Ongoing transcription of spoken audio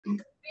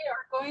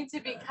going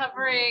to be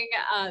covering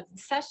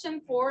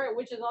session 4,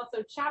 which is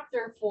also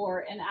chapter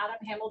 4 in Adam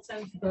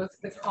Hamilton's book,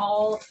 The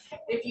Call.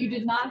 If you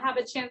did not have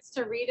a chance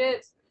to read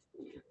it,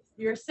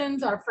 your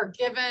sins are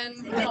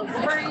forgiven. Don't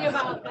worry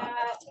about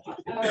that.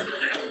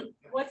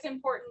 What's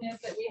important is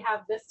that we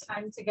have this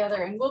time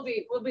together, and we'll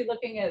be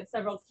looking at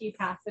several key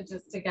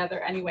passages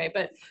together anyway.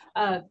 But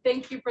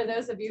thank you for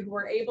those of you who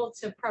were able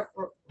to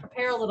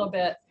prepare a little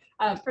bit.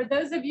 For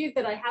those of you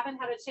that I haven't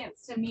had a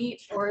chance to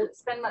meet or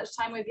spend much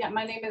time with yet,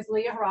 my name is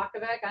Leah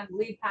Harakovic. I'm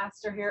lead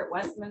pastor here at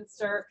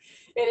Westminster.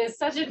 It is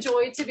such a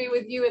joy to be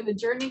with you in the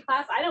Journey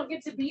class. I don't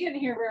get to be in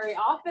here very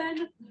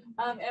often,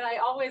 and I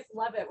always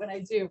love it when I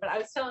do. But I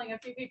was telling a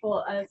few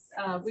people as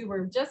we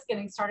were just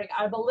getting started,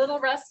 I'm a little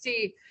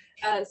rusty,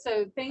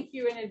 so thank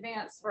you in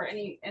advance for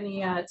any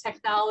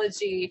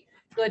technology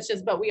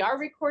glitches. But we are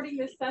recording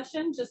this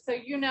session, just so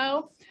you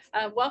know.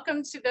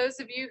 Welcome to those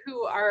of you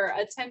who are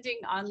attending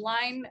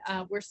online.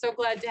 We're so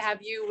glad to have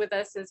you with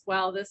us as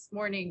well this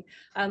morning.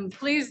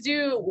 Please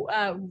do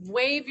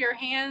wave your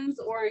hands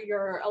or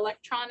your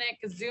electronic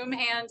Zoom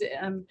hand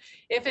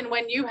if and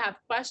when you have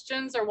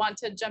questions or want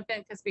to jump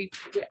in, because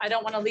I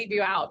don't want to leave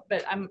you out,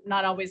 but I'm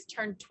not always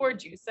turned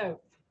toward you.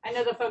 So I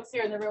know the folks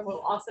here in the room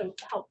will also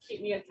help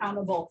keep me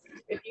accountable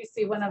if you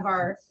see one of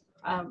our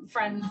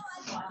friends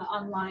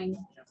online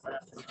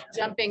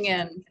jumping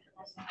in.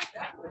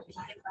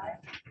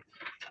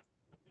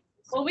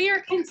 Well, we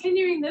are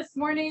continuing this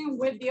morning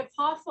with the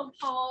Apostle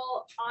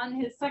Paul on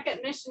his second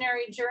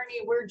missionary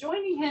journey. We're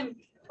joining him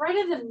right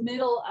in the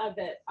middle of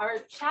it. Our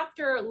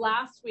chapter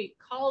last week,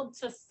 Called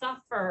to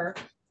Suffer,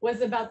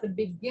 was about the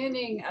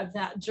beginning of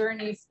that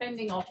journey,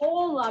 spending a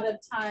whole lot of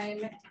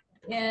time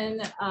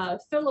in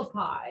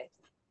Philippi.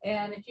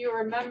 And if you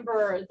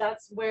remember,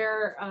 that's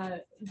where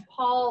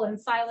Paul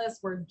and Silas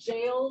were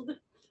jailed.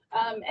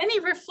 Any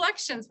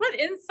reflections? What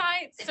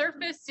insights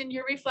surfaced in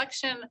your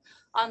reflection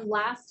on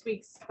last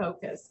week's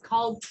focus,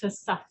 Called to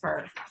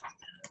Suffer?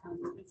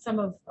 Some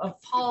of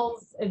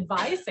Paul's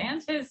advice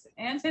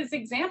and his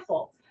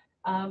example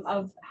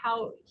of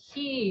how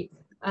he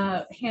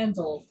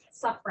handled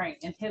suffering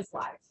in his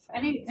life.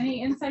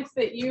 Any insights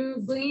that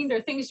you gleaned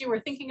or things you were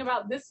thinking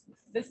about this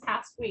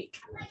past week?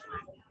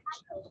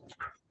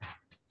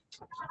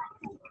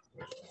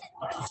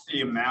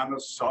 The amount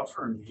of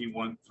suffering he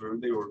went through.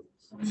 They were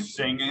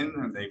singing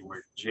and they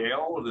were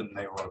jailed and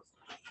they were,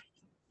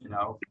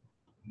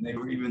 they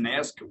were even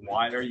asking,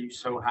 why are you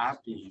so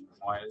happy?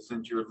 Why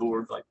isn't your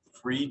Lord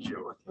freed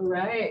you?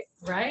 Right.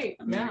 I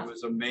mean, it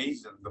was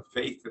amazing the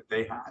faith that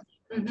they had.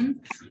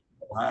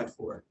 Glad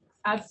for it.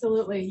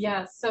 Absolutely,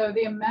 yes. So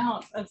the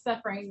amount of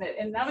suffering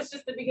and that was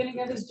just the beginning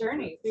of his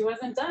journey. He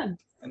wasn't done.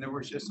 And there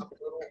was just a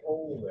little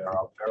hole there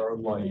out there of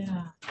life.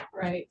 Yeah,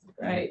 right.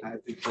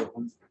 Had to kill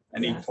him.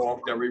 And he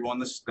talked everyone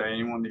to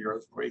stay when the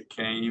earthquake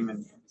came.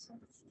 And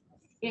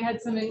he had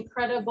some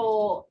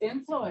incredible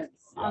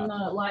influence on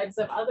the lives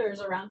of others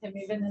around him,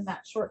 even in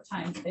that short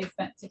time they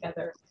spent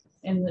together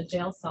in the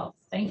jail cell.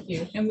 Thank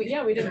you. And we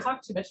didn't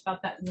talk too much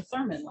about that in the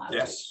sermon last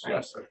week. Yes,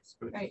 that's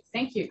good. Right,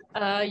 thank you.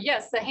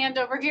 Yes, the hand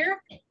over here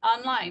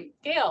online.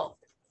 Gail.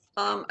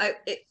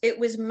 It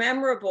was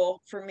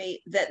memorable for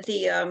me that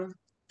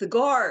the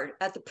guard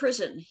at the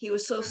prison, he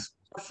was so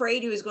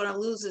afraid he was going to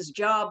lose his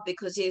job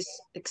because he's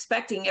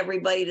expecting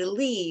everybody to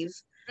leave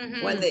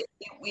when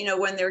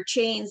when their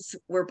chains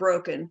were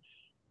broken,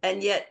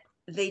 and yet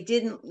they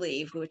didn't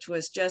leave, which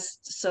was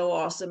just so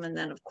awesome. And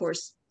then of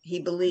course he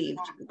believed,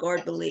 the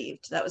guard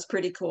believed. That was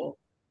pretty cool.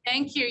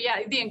 Thank you. Yeah,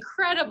 the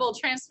incredible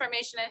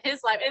transformation in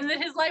his life, and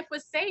that his life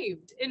was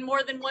saved in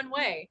more than one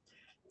way.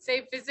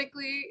 Saved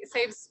physically,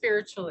 saved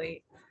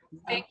spiritually.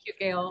 Thank you,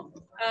 Gail.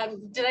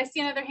 Did I see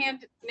another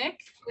hand? Nick,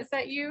 was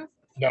that you?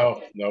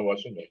 No, it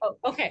wasn't me. Oh,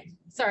 okay.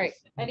 Sorry.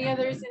 Any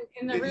others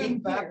in the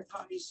room?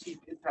 He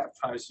did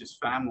baptize his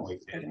family.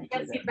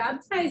 Yes, he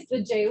baptized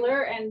the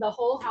jailer and the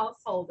whole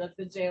household of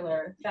the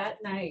jailer that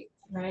night.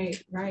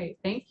 Right.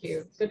 Thank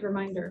you. Good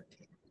reminder.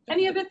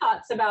 Any other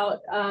thoughts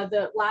about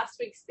the last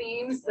week's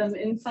themes, some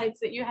insights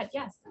that you had?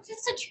 Yes.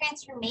 Just a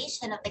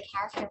transformation of the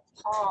character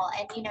of Paul,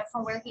 and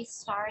from where he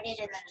started, and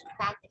then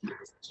the fact that he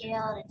was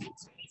jailed and he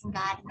was praising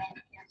God, and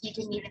then he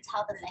didn't even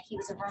tell them that he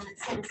was a Roman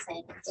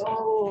citizen.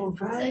 Oh,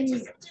 right. So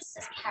just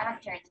his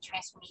character and the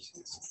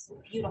transformation is just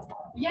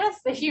beautiful.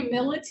 Yes, the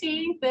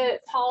humility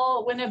that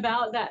Paul went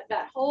about,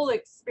 that whole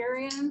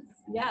experience.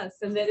 Yes,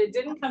 and that it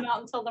didn't come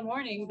out until the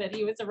morning that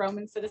he was a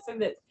Roman citizen,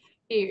 that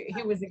he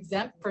was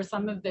exempt for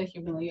some of the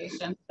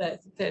humiliation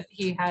that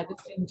he had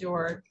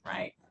endured.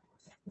 Right.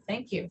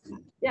 Thank you.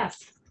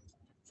 Yes.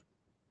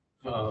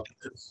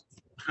 It's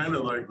kind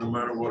of like no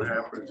matter what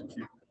happens,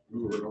 keep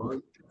moving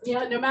on.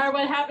 Yeah, no matter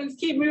what happens,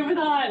 keep moving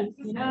on.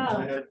 Yeah.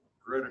 I had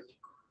read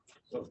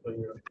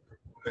something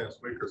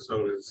last week or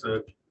so that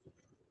said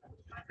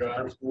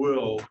God's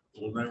will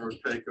never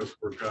take us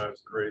where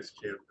God's grace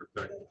can't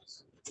protect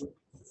us.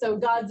 So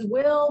God's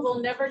will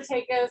never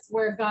take us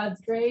where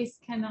God's grace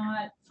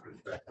cannot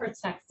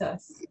protect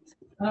us.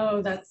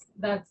 Oh, that's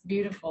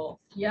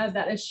beautiful. Yeah,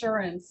 that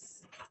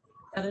assurance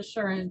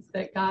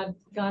that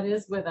God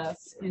is with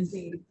us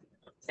indeed.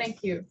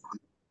 Thank you.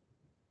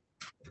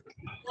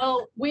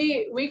 Well,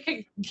 we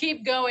could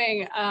keep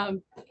going,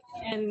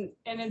 and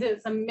it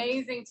is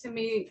amazing to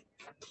me.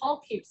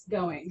 Paul keeps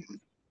going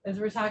as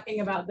we're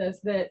talking about this.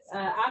 That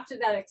after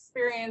that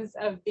experience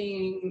of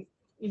being,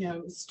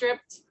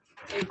 stripped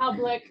in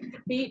public,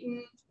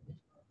 beaten,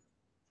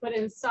 put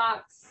in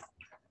stocks,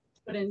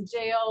 put in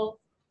jail,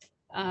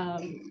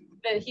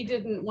 that he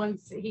didn't,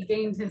 once he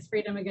gained his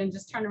freedom again,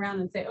 just turn around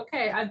and say,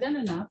 "Okay, I've done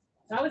enough.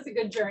 That was a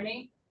good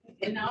journey,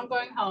 and now I'm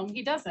going home."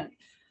 He doesn't.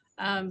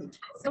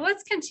 So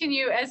let's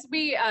continue as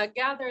we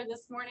gather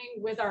this morning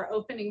with our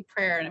opening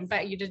prayer, and I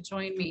invite you to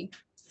join me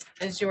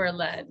as you are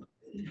led.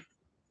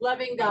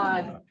 Loving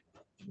God,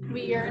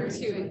 we yearn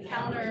to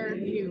encounter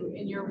you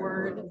in your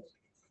word.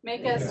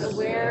 Make us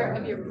aware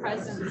of your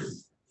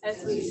presence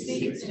as we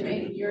seek to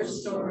make your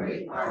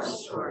story our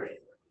story.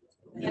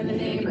 In the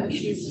name of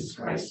Jesus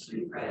Christ,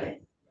 we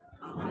pray.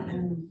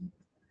 Amen.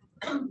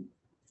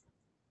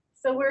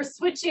 So we're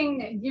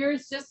switching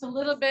gears just a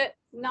little bit,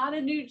 not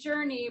a new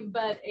journey,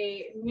 but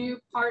a new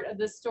part of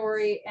the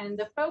story. And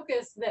the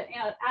focus that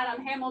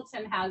Adam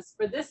Hamilton has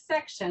for this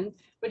section,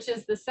 which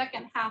is the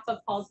second half of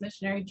Paul's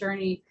missionary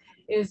journey,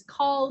 is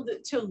called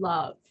to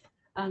love.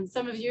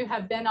 Some of you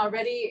have been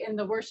already in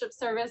the worship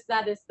service.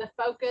 That is the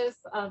focus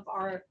of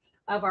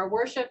our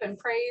worship and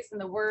praise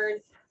and the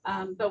word.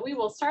 But we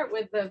will start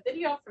with the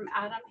video from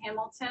Adam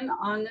Hamilton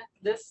on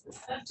this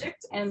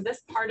subject and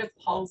this part of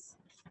Paul's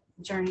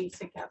journey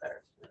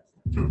together.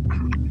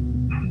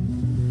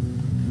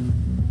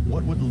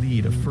 What would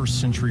lead a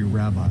first century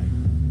rabbi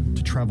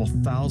to travel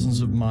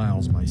thousands of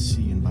miles by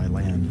sea and by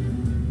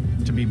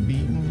land, to be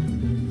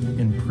beaten,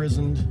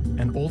 imprisoned,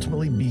 and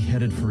ultimately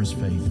beheaded for his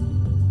faith?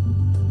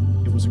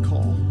 It was a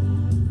call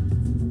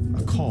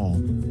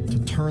to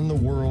turn the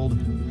world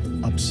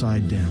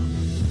upside down.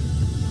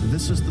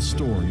 This is the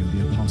story of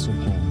the Apostle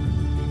Paul,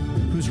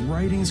 whose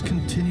writings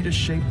continue to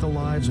shape the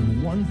lives of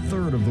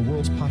 1/3 of the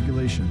world's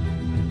population.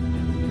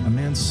 A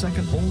man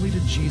second only to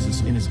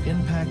Jesus in his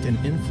impact and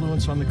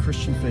influence on the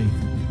Christian faith,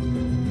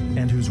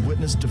 and whose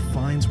witness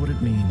defines what it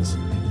means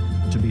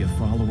to be a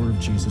follower of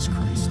Jesus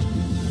Christ.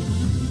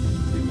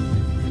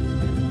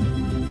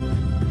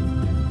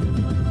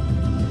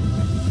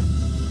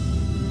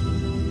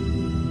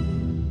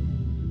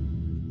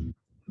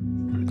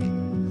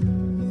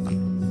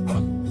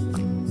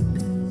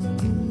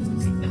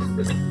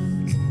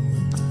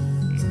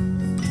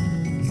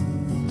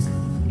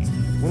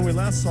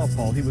 Saw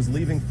Paul, he was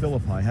leaving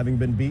Philippi, having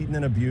been beaten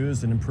and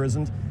abused and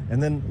imprisoned,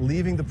 and then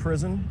leaving the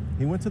prison,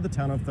 he went to the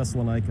town of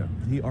Thessalonica.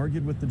 He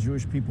argued with the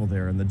Jewish people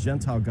there and the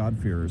Gentile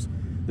God-fearers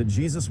that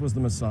Jesus was the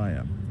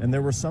Messiah. And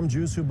there were some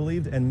Jews who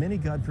believed and many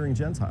God-fearing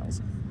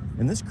Gentiles.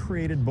 And this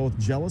created both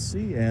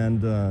jealousy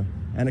and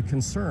a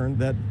concern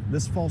that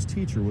this false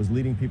teacher was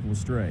leading people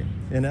astray.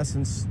 In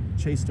essence,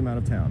 chased him out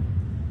of town.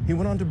 He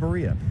went on to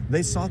Berea.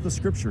 They sought the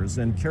scriptures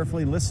and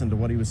carefully listened to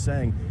what he was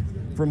saying.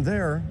 From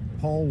there,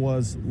 Paul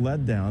was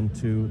led down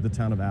to the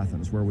town of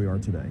Athens, where we are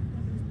today.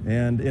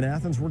 And in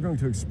Athens, we're going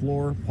to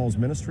explore Paul's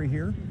ministry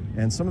here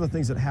and some of the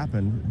things that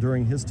happened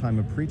during his time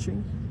of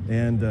preaching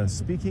and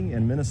speaking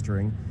and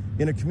ministering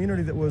in a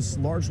community that was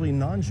largely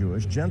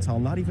non-Jewish, Gentile,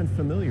 not even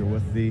familiar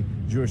with the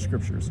Jewish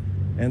scriptures.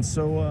 And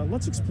so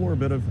let's explore a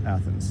bit of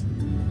Athens.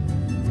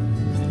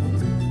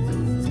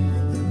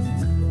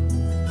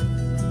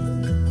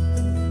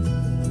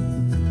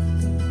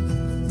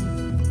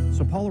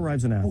 So Paul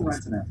arrives in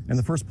Athens, and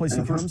the first place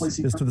he comes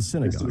is to the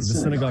synagogue. The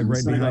synagogue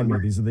right behind me.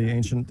 These are the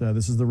ancient,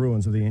 this is the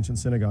ruins of the ancient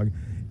synagogue.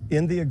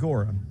 In the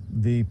agora,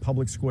 the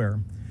public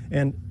square.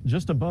 And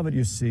just above it,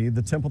 you see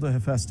the temple to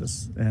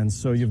Hephaestus. And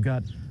so you've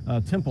got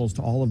temples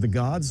to all of the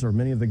gods, or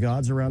many of the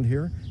gods around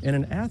here. And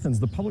in Athens,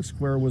 the public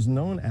square was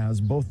known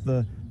as both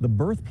the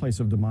birthplace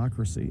of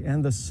democracy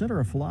and the center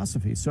of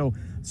philosophy. So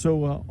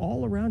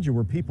all around you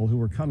were people who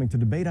were coming to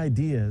debate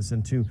ideas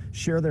and to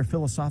share their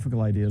philosophical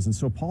ideas. And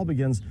so Paul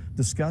begins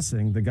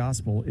discussing the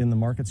gospel in the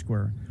market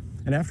square.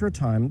 And after a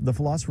time, the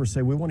philosophers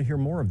say, we want to hear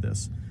more of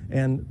this.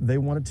 And they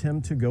wanted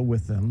him to go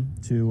with them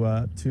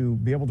to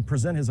be able to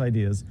present his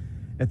ideas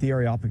at the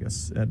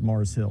Areopagus at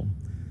Mars Hill.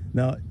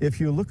 Now, if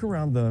you look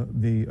around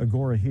the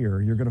agora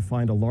here, you're going to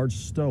find a large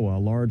stoa, a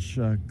large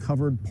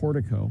covered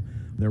portico.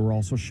 There were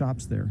also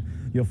shops there.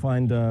 You'll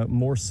find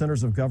more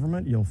centers of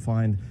government. You'll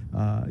find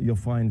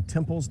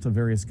temples to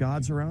various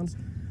gods around.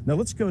 Now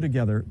let's go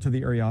together to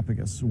the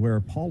Areopagus, where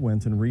Paul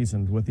went and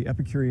reasoned with the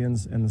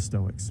Epicureans and the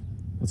Stoics.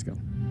 Let's go.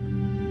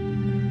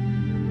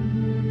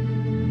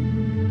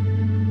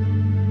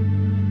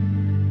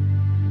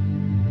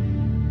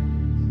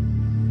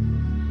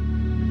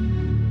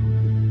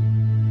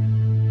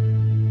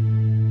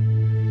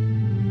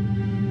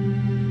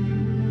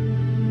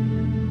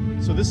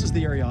 So this is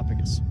the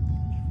Areopagus,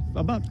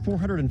 about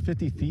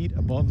 450 feet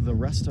above the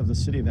rest of the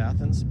city of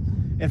Athens.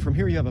 And from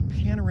here you have a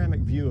panoramic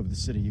view of the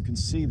city. You can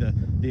see the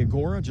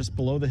agora just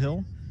below the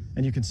hill,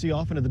 and you can see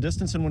off into the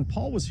distance. And when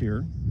Paul was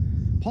here,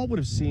 Paul would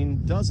have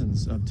seen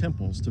dozens of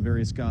temples to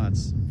various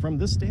gods from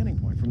this standing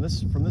point, from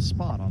this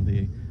spot on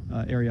the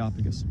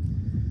Areopagus.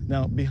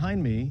 Now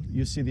behind me,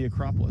 you see the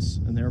Acropolis,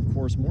 and there are of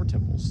course more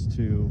temples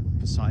to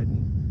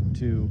Poseidon,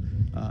 to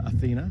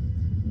Athena,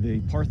 the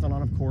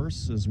Parthenon, of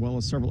course, as well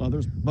as several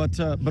others. But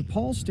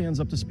Paul stands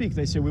up to speak.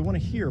 They say, we want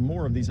to hear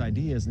more of these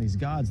ideas and these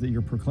gods that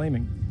you're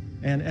proclaiming.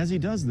 And as he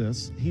does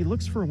this, he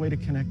looks for a way to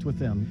connect with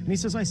them. And he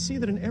says, I see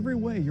that in every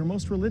way you're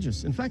most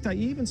religious. In fact, I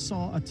even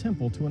saw a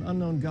temple to an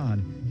unknown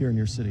God here in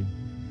your city.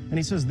 And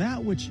he says,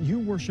 that which you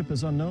worship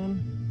as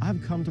unknown,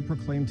 I've come to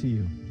proclaim to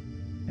you.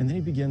 And then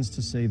he begins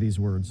to say these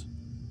words.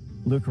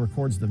 Luke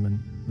records them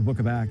in the book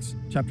of Acts,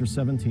 chapter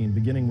 17,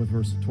 beginning with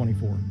verse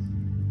 24.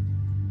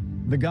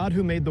 The God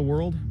who made the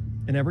world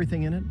and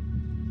everything in it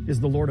is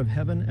the Lord of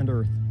heaven and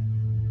earth.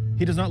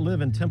 He does not live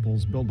in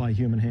temples built by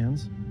human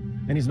hands,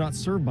 and he's not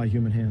served by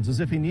human hands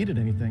as if he needed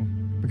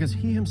anything, because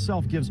he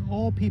himself gives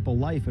all people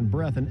life and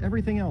breath and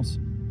everything else.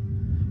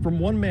 From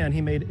one man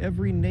he made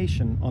every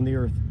nation on the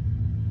earth,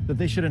 that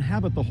they should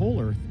inhabit the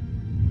whole earth,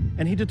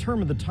 and he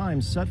determined the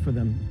times set for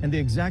them and the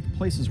exact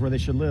places where they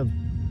should live.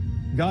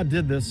 God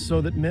did this so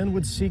that men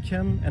would seek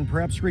him and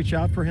perhaps reach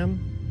out for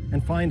him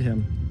and find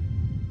him,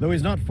 though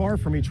he's not far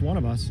from each one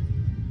of us.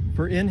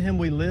 For in him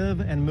we live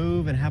and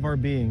move and have our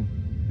being.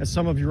 As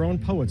some of your own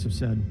poets have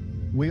said,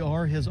 we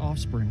are his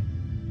offspring.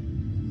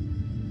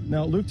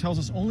 Now, Luke tells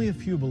us only a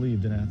few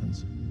believed in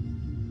Athens.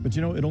 But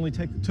you know, it only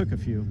took a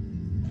few.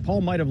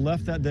 Paul might have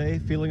left that day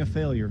feeling a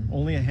failure.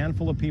 Only a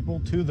handful of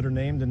people, 2 that are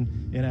named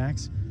in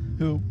Acts,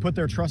 who put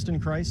their trust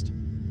in Christ.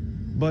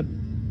 But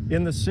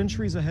in the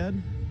centuries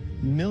ahead,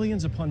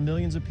 millions upon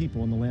millions of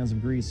people in the lands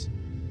of Greece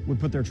would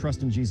put their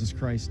trust in Jesus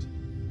Christ.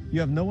 You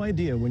have no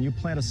idea when you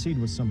plant a seed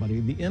with somebody,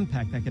 the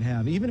impact that could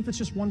have, even if it's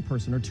just one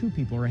person or 2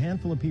 people or a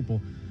handful of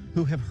people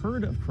who have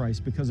heard of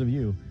Christ because of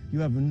you. You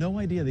have no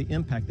idea the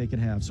impact they could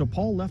have. So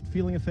Paul left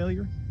feeling a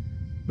failure,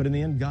 but in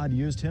the end, God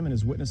used him and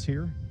his witness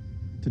here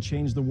to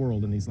change the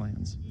world in these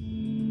lands.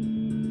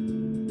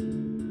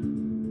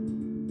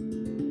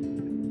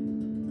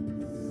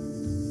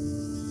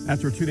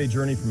 After a 2-day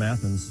journey from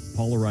Athens,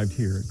 Paul arrived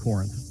here at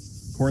Corinth.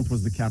 Corinth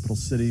was the capital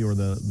city, or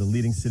the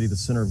leading city, the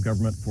center of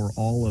government for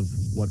all of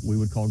what we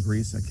would call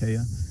Greece,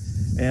 Achaia.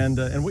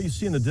 And what you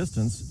see in the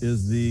distance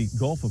is the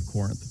Gulf of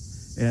Corinth.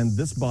 And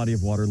this body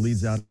of water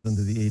leads out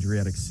into the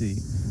Adriatic Sea.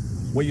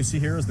 What you see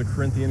here is the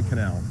Corinthian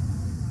Canal.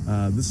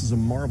 This is a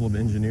marvel of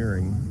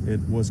engineering. It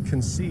was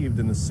conceived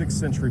in the 6th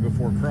century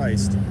before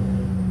Christ,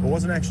 but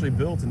wasn't actually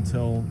built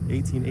until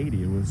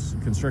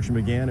 1880. Construction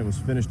began, it was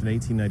finished in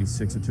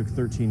 1896. It took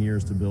 13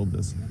 years to build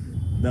this.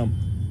 Now,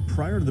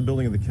 prior to the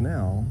building of the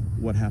canal,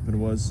 what happened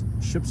was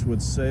ships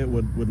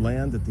would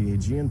land at the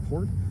Aegean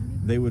port.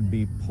 They would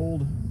be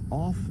pulled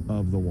off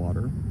of the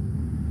water,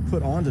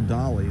 put onto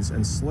dollies,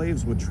 and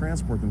slaves would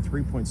transport them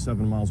 3.7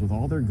 miles with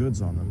all their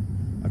goods on them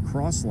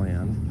across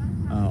land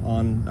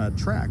on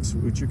tracks,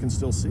 which you can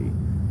still see,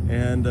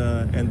 and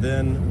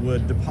then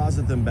would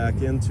deposit them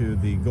back into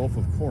the Gulf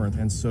of Corinth.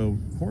 And so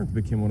Corinth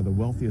became one of the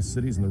wealthiest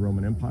cities in the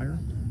Roman Empire.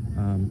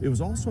 It was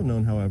also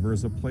known, however,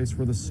 as a place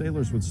where the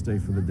sailors would stay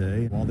for the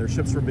day while their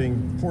ships were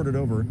being ported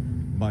over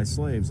by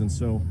slaves. And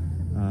so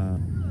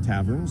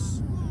taverns,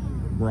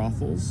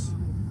 brothels,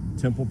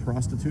 temple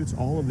prostitutes,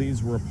 all of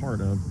these were a part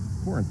of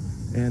Corinth.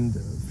 And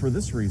for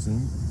this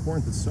reason,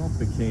 Corinth itself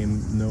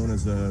became known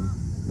as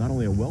not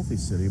only a wealthy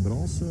city, but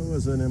also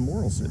as an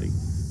immoral city.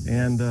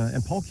 And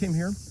Paul came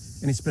here,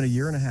 and he spent a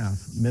year and a half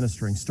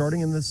ministering,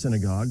 starting in the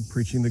synagogue,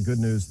 preaching the good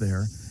news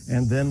there,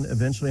 and then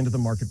eventually into the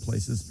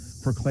marketplaces,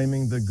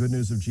 proclaiming the good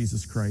news of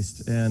Jesus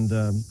Christ.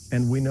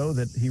 And we know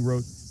that he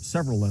wrote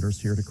several letters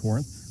here to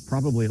Corinth,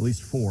 probably at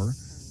least 4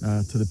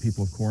 to the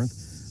people of Corinth.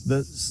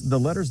 The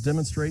letters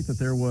demonstrate that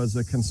there was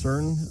a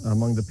concern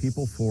among the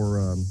people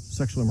for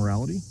sexual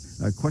immorality,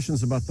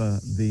 questions about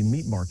the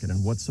meat market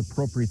and what's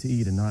appropriate to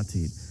eat and not to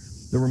eat.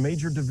 There were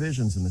major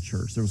divisions in the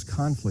church. There was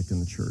conflict in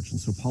the church, and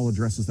so Paul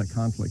addresses that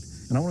conflict.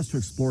 And I want us to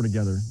explore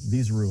together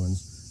these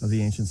ruins of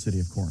the ancient city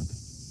of Corinth.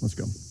 Let's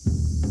go.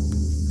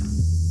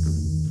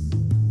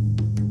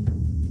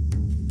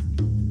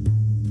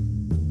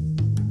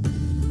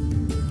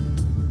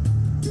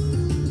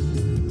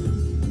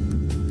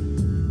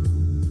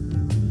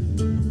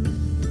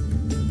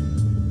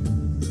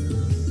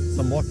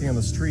 I'm walking on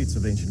the streets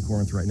of ancient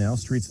Corinth right now,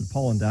 streets that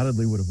Paul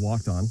undoubtedly would have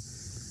walked on.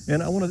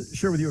 And I want to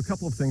share with you a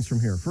couple of things from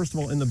here. First of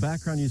all, in the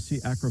background, you see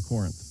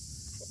Acrocorinth.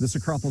 This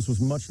Acropolis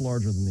was much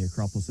larger than the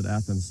Acropolis at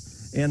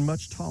Athens and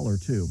much taller,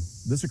 too.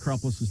 This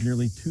Acropolis is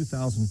nearly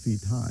 2,000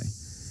 feet high.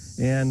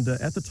 And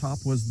at the top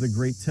was the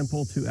great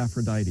temple to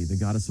Aphrodite, the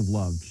goddess of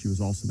love. She was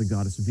also the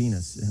goddess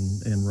Venus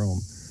in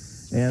Rome.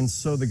 And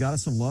so the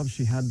goddess of love,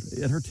 she had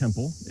at her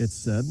temple, it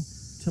said,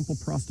 temple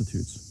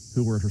prostitutes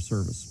who were at her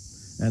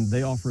service. And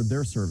they offered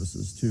their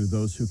services to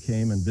those who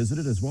came and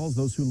visited, as well as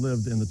those who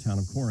lived in the town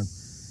of Corinth.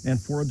 And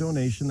for a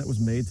donation that was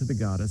made to the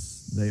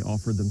goddess, they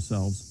offered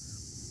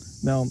themselves.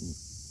 Now,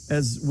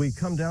 as we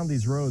come down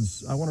these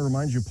roads, I want to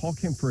remind you, Paul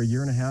came for a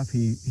year and a half.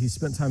 He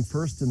spent time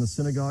first in the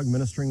synagogue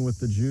ministering with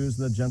the Jews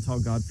and the Gentile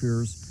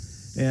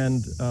God-fearers,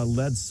 and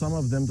led some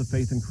of them to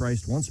faith in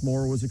Christ. Once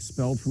more was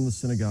expelled from the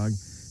synagogue.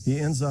 He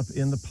ends up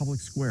in the public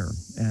square,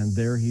 and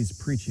there he's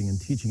preaching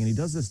and teaching, and he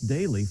does this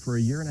daily for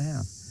a year and a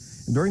half.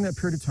 And during that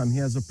period of time, he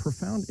has a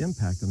profound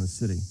impact on the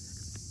city.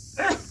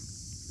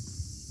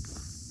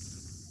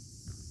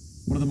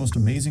 of the most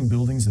amazing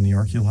buildings in the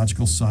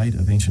archaeological site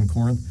of ancient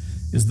Corinth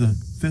is the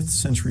 5th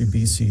century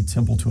BC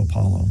Temple to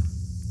Apollo.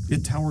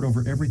 It towered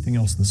over everything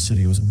else in the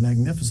city. It was a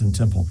magnificent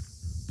temple.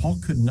 Paul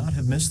could not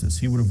have missed this.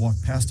 He would have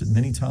walked past it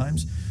many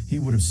times. He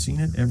would have seen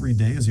it every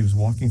day as he was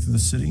walking through the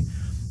city.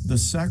 The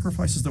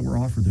sacrifices that were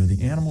offered there,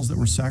 the animals that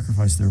were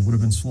sacrificed there, would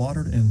have been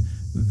slaughtered and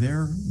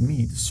their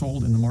meat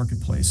sold in the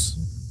marketplace.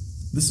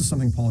 This is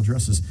something Paul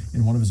addresses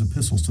in one of his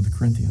epistles to the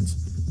Corinthians.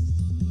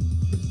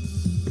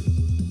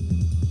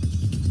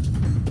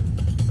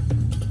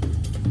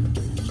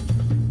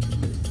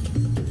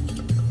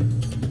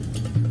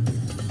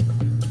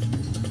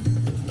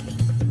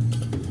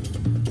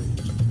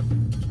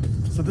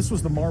 So this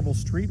was the marble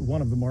street,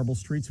 one of the marble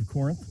streets of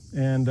Corinth,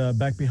 and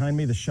back behind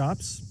me, the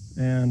shops,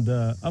 and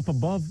up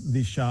above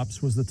these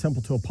shops was the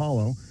temple to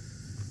Apollo,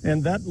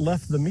 and that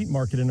left the meat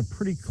market in a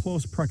pretty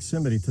close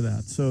proximity to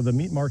that. So the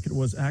meat market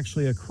was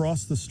actually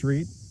across the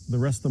street, the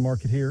rest of the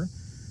market here,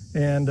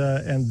 and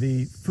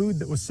the food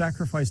that was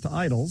sacrificed to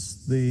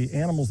idols, the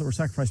animals that were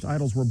sacrificed to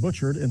idols were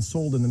butchered and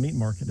sold in the meat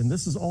market. And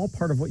this is all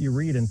part of what you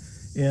read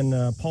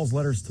in Paul's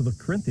letters to the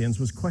Corinthians,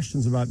 was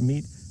questions about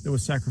meat that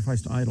was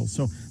sacrificed to idols.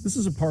 So this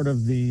is a part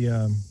of the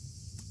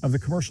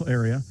commercial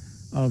area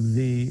of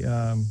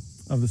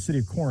the city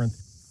of Corinth.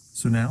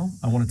 So now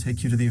I want to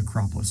take you to the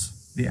Acropolis,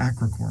 the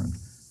Acrocorinth,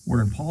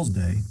 where in Paul's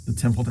day the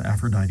temple to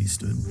Aphrodite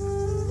stood.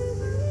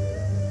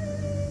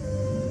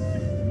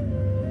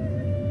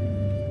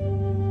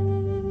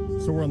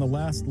 So we're on the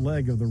last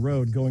leg of the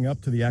road going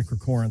up to the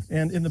Acrocorinth,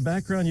 and in the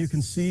background you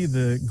can see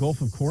the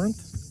Gulf of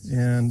Corinth,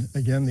 and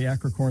again the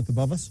Acrocorinth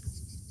above us.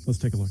 Let's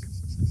take a look.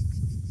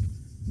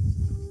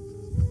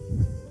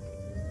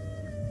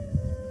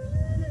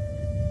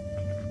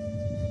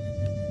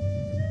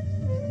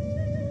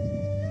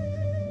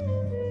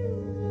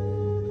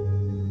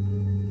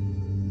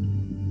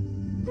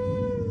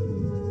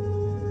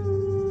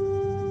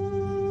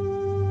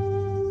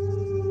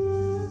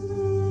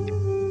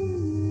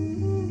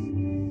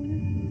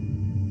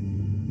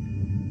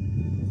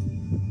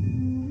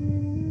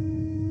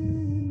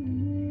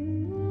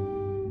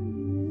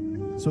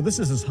 So this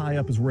is as high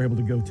up as we're able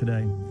to go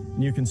today.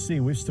 And you can see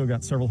we've still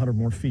got several hundred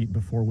more feet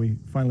before we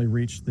finally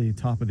reach the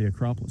top of the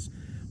Acropolis.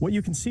 What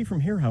you can see from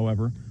here,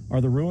 however,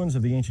 are the ruins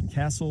of the ancient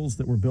castles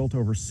that were built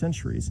over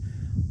centuries.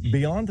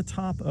 Beyond the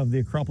top of the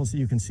Acropolis that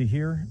you can see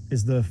here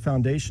is the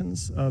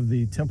foundations of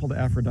the temple to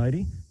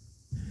Aphrodite.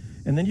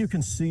 And then you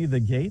can see the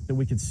gate that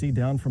we could see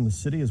down from the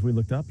city as we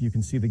looked up. You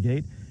can see the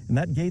gate. And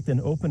that gate then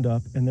opened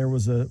up, and there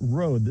was a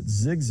road that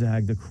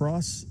zigzagged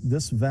across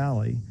this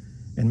valley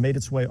and made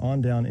its way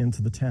on down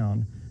into the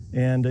town.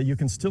 And you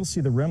can still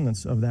see the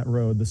remnants of that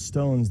road, the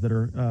stones that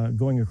are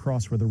going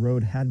across where the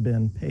road had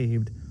been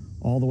paved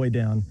all the way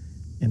down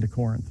into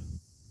Corinth.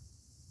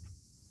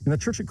 In the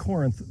church at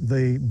Corinth,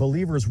 the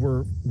believers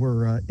were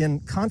in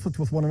conflict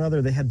with one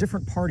another. They had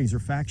different parties or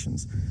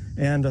factions.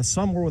 And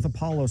some were with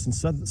Apollos,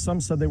 and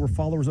some said they were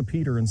followers of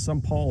Peter, and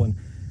some Paul.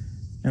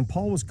 And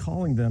Paul was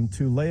calling them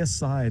to lay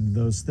aside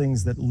those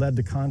things that led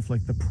to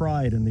conflict, the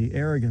pride and the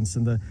arrogance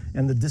and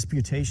the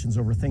disputations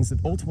over things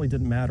that ultimately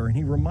didn't matter. And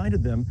he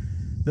reminded them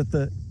that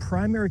the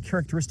primary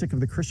characteristic of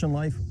the Christian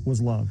life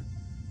was love.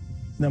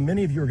 Now,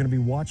 many of you are going to be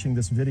watching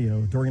this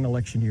video during an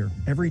election year.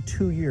 Every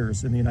 2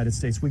 years in the United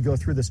States, we go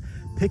through this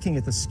picking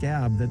at the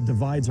scab that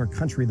divides our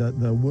country,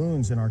 the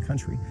wounds in our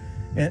country.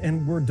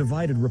 And we're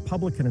divided,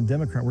 Republican and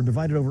Democrat. We're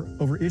divided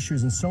over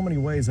issues in so many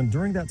ways. And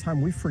during that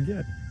time, we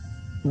forget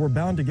that we're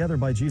bound together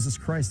by Jesus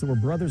Christ, that we're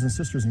brothers and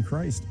sisters in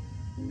Christ.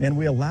 And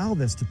we allow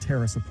this to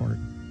tear us apart.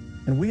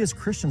 And we as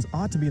Christians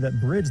ought to be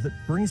that bridge that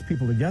brings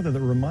people together, that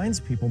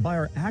reminds people by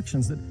our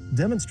actions, that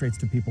demonstrates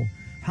to people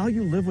how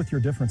you live with your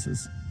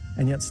differences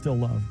and yet still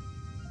love.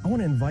 I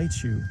want to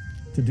invite you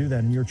to do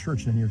that in your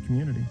church and in your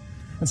community.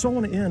 And so I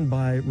want to end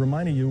by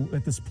reminding you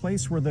at this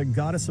place where the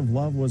goddess of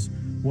love was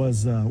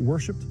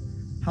worshipped,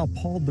 how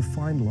Paul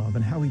defined love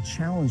and how he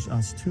challenged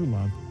us to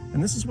love.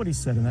 And this is what he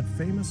said in that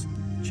famous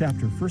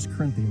chapter, 1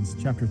 Corinthians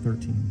chapter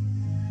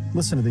 13.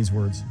 Listen to these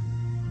words.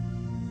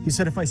 He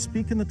said, "If I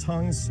speak in the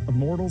tongues of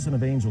mortals and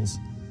of angels,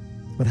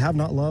 but have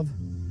not love,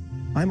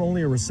 I'm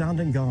only a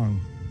resounding gong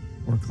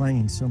or a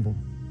clanging cymbal.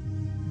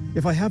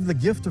 If I have the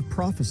gift of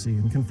prophecy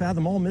and can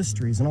fathom all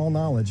mysteries and all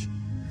knowledge,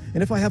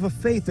 and if I have a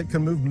faith that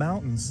can move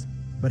mountains,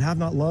 but have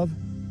not love,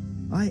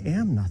 I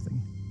am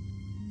nothing.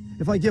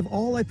 If I give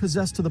all I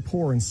possess to the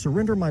poor and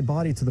surrender my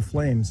body to the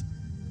flames,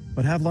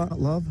 but have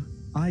not love,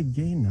 I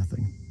gain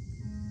nothing."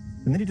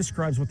 And then he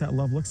describes what that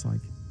love looks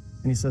like.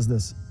 And he says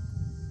this,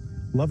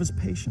 "Love is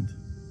patient.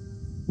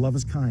 Love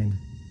is kind.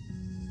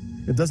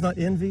 It does not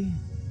envy.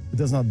 It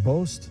does not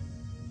boast.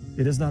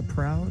 It is not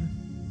proud.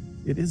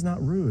 It is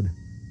not rude.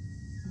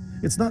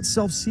 It's not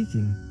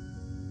self-seeking.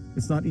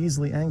 It's not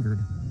easily angered.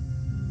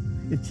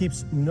 It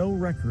keeps no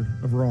record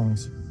of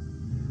wrongs.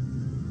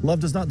 Love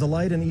does not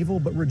delight in evil,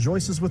 but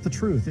rejoices with the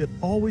truth. It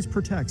always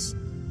protects,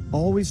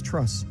 always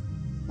trusts,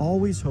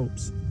 always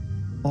hopes,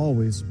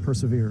 always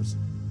perseveres.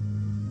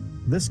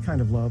 This kind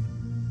of love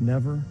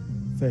never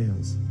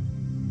fails."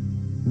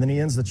 And then he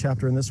ends the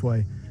chapter in this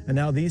way, "And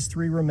now these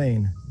three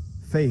remain: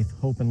 faith,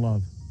 hope, and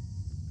love.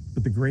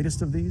 But the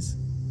greatest of these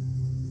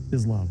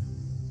is love.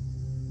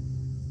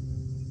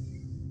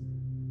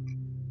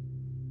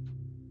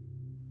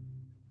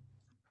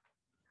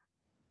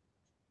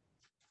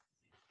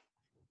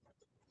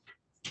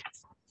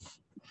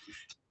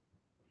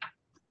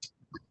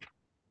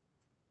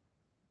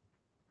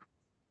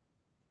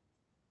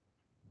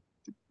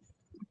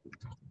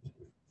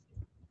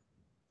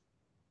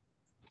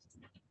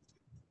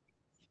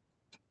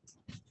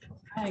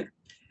 Right.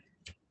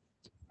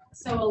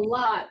 So a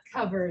lot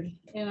covered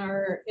in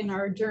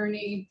our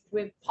journey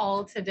with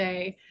Paul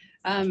today.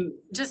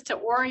 Just to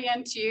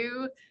orient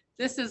you,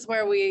 this is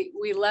where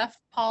we left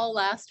Paul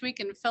last week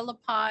in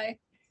Philippi,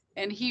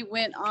 and he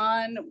went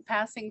on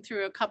passing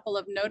through a couple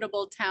of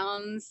notable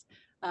towns,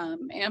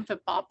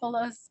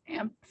 Amphipolis,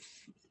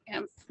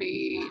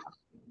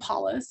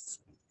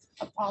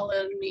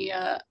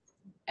 Apollonia,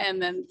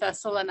 and then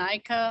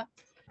Thessalonica,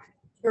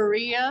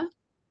 Berea,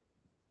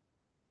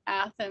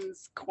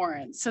 Athens,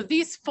 Corinth. So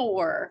these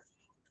four,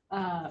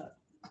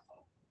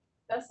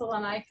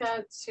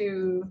 Thessalonica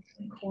to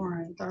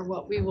Corinth, are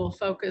what we will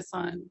focus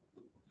on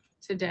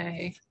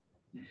today.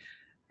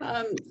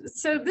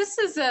 So this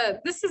is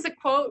a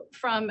quote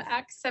from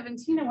Acts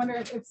 17. I wonder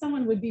if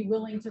someone would be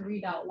willing to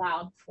read out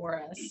loud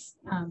for us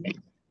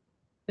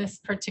this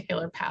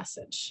particular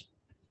passage.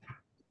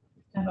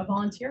 Have a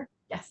volunteer?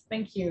 Yes,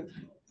 thank you.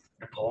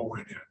 And Paul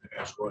went in,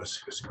 as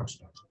was his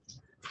custom,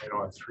 and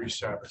on 3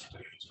 Sabbath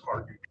days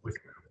argued with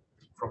them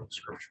from the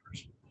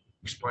scriptures,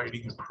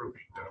 explaining and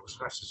proving that it was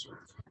necessary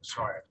for the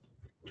Messiah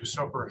to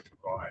suffer and to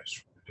rise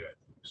from the dead,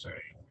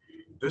 saying,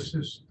 "This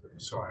is the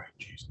Messiah,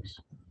 Jesus,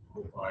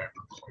 whom I am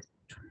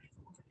proclaiming to you."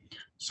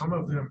 Some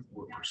of them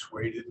were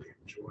persuaded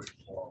and joined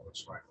Paul and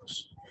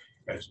Silas,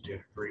 as did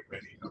a great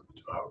many of the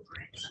devout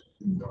Greeks,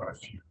 not a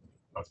few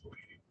of the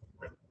leading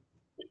women.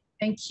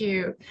 Thank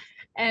you.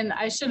 And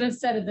I should have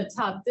said at the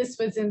top, this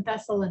was in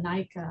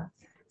Thessalonica.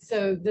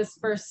 So this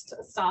first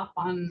stop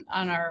on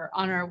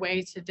our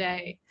way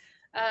today.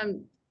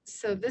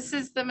 So this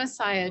is the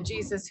Messiah,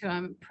 Jesus, who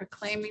I'm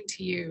proclaiming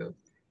to you.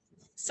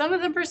 Some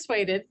of them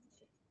persuaded,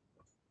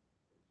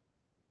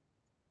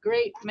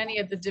 great many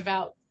of the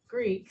devout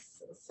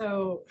Greeks.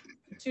 So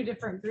 2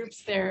 different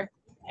groups there,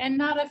 and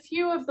not a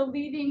few of the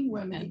leading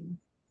women.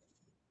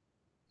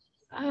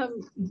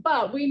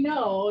 But we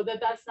know that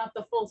that's not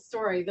the full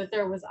story, that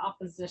there was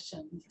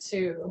opposition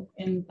too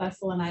in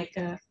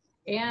Thessalonica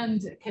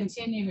and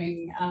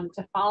continuing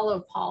to follow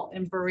Paul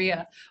in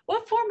Berea.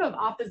 What form of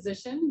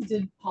opposition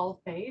did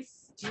Paul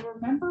face? Do you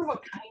remember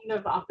what kind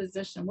of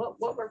opposition? What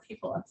were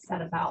people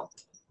upset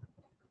about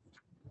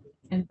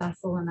in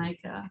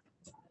Thessalonica?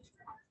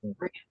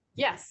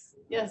 Yes,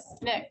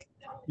 Nick.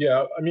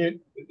 Yeah, I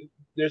mean,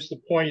 there's the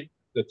point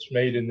that's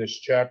made in this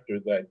chapter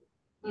that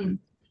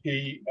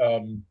he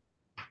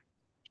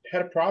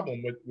had a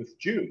problem with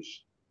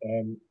Jews,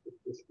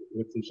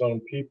 with his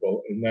own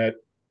people, and that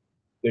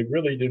they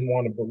really didn't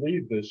want to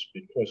believe this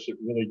because it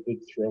really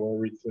did throw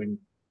everything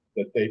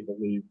that they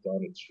believed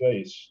on its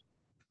face.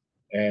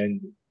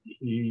 And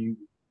he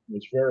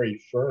was very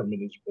firm in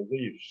his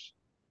beliefs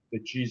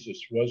that Jesus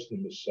was the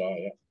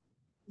Messiah,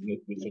 and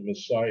it was a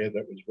Messiah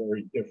that was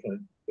very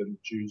different than the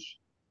Jews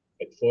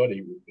had thought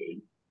he would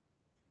be.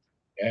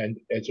 And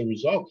as a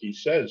result, he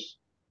says,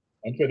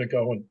 I'm going to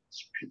go and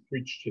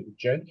preach to the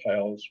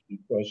Gentiles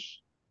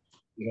because,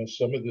 you know,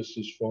 some of this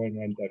is falling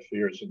on deaf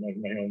ears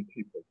among my own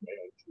people, my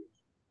own Jews.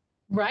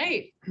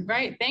 Right.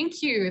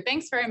 Thank you.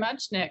 Thanks very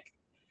much, Nick.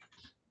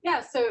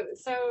 Yeah, so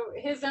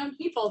his own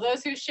people,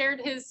 those who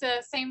shared his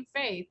same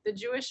faith, the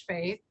Jewish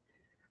faith,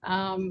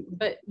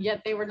 but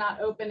yet they were not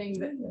opening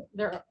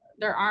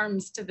their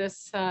arms to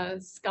this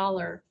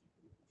scholar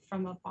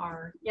from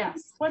afar.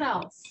 Yes, what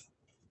else?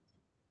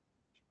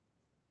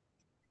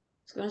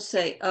 I was going to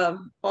say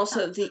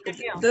also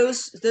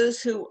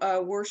those who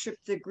worship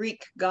the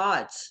Greek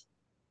gods.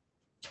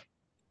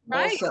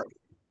 Right. Also.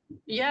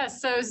 Yes,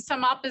 so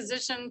some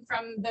opposition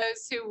from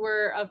those who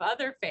were of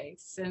other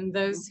faiths and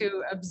those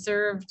who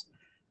observed,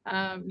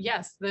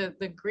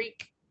 the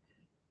Greek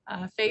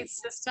faith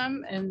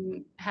system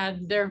and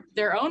had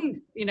their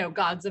own,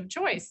 gods of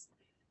choice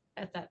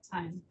at that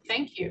time.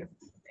 Thank you.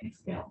 Thanks,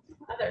 Gil.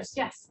 Others,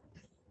 yes.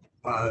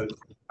 I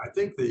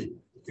think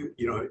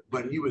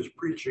when he was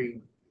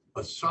preaching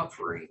a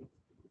suffering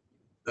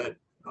that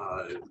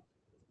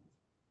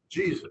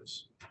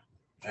Jesus,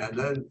 and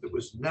then it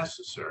was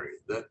necessary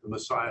that the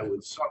Messiah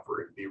would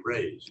suffer and be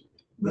raised.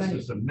 This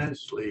is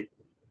immensely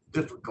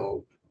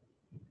difficult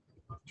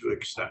to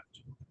accept.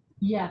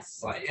 Yes.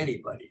 By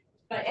anybody.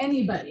 By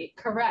anybody,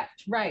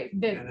 correct, right.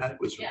 And that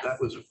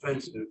was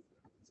offensive.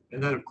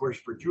 And then, of course,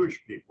 for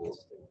Jewish people,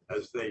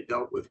 as they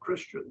dealt with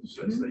Christians,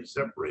 as they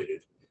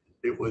separated,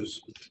 it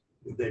was,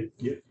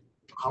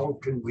 how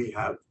can we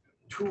have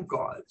 2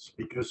 gods?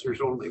 Because there's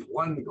only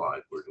one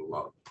God we're to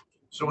love.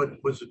 So it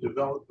was a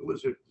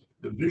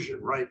division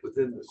right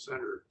within the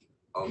center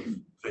of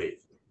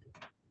faith.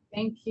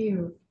 Thank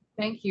you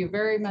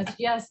very much.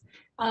 Yes,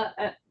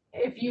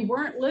 if you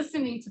weren't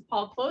listening to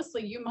Paul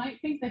closely, you might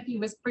think that he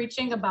was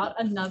preaching about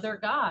another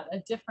God, a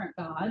different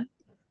God,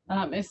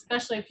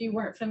 especially if you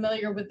weren't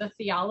familiar with the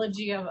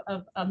theology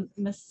of a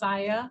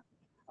Messiah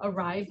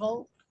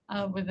arrival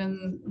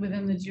within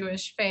the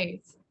Jewish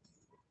faith.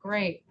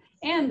 Great.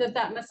 And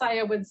that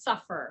Messiah would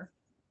suffer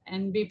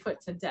and be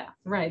put to death,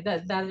 right?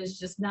 That is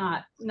just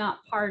not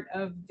part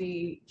of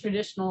the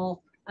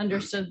traditional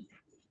understood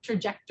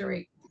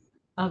trajectory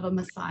of a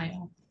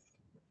Messiah,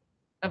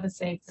 of a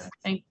Savior.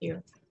 Thank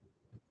you.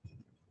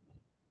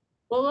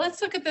 Well,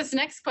 let's look at this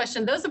next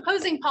question. Those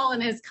opposing Paul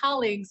and his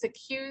colleagues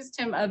accused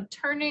him of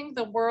turning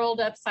the world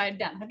upside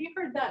down. Have you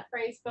heard that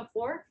phrase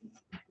before?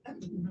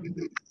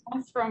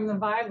 That's from the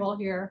Bible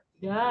here.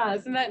 Yeah,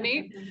 isn't that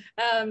neat?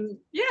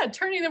 Yeah,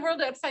 turning the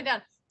world upside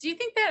down. Do you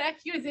think that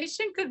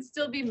accusation could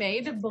still be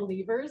made of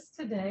believers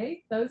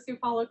today, those who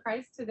follow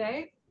Christ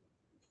today?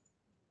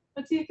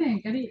 What do you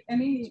think?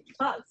 Any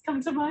thoughts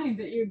come to mind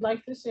that you'd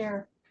like to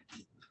share?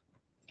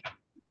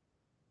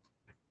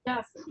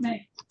 Yes,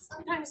 May.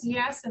 Sometimes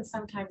yes, and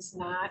sometimes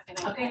not. And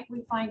I think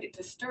we find it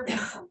disturbing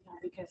sometimes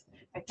because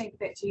I think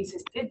that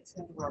Jesus did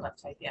turn the world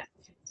upside down.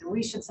 And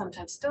we should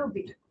sometimes still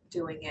be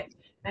doing it.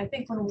 And I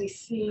think when we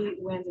see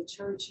when the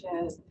church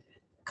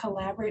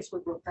collaborates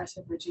with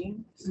repressive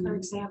regimes, for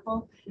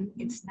example,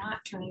 it's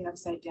not turning it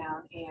upside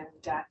down, and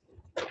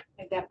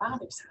that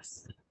bothers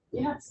us.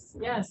 Yes,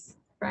 yes,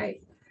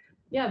 right.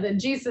 Yeah, that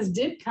Jesus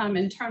did come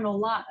and turn a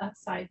lot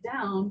upside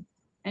down.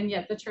 And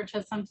yet the church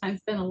has sometimes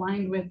been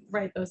aligned with,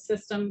 right, those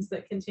systems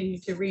that continue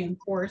to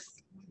reinforce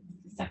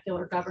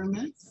secular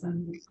governments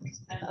and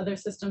other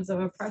systems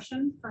of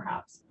oppression,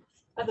 perhaps.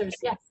 Others,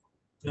 yes.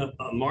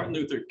 Martin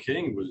Luther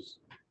King was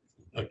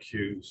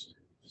accused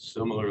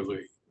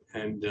similarly,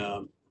 and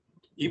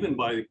even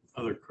by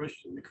other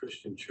the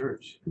Christian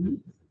church,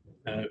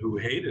 who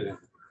hated him,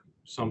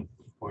 some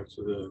parts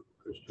of the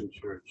Christian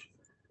church.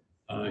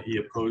 He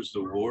opposed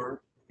the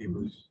war. He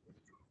was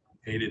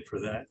hated for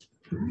that,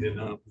 the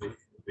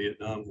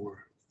Vietnam War.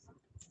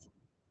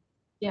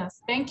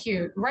 Yes, thank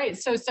you. Right,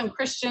 so some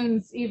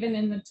Christians, even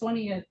in the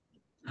 20th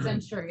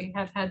century,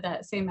 have had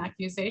that same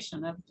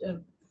accusation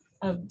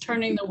of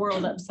turning the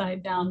world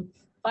upside down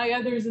by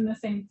others in the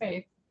same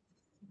faith.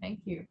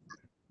 Thank you.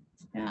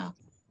 Yeah.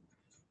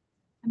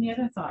 Any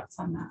other thoughts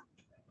on that?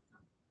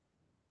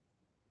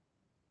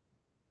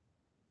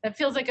 That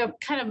feels like a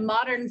kind of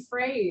modern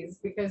phrase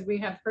because we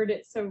have heard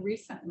it so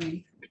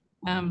recently.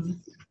 I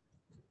mean,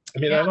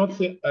 Yeah.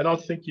 I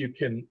don't think you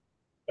can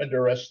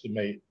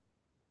underestimate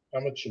how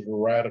much of a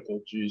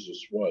radical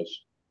Jesus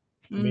was.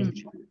 I mean,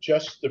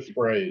 just the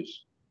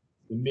phrase,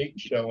 "the meek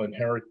shall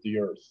inherit the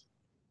earth."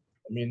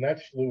 I mean,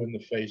 that flew in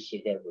the face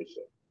of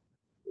everything.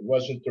 It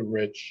wasn't the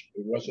rich,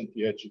 it wasn't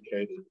the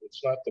educated,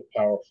 it's not the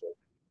powerful,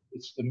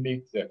 it's the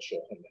meek that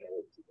shall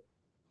inherit the earth.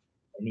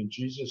 I mean,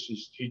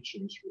 Jesus's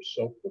teachings were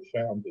so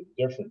profound and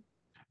different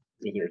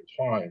for their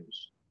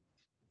times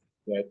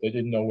that they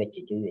didn't know what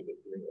to do with it,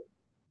 really.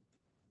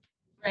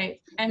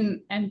 Right,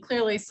 and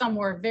clearly some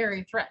were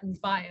very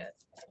threatened by it.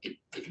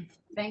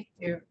 Thank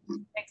you.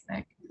 Thanks,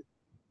 Nick.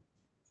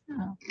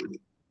 Oh.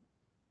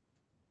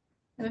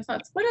 Other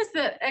thoughts? What is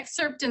the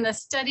excerpt in the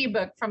study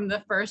book from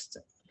the first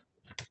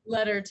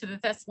letter to the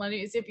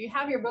Thessalonians? If you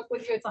have your book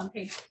with you, it's on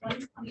page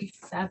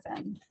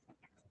 127.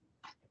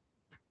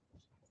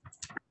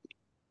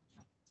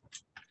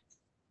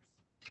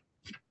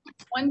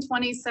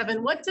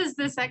 What does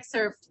this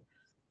excerpt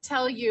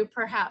tell you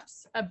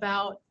perhaps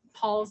about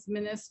Paul's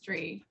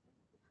ministry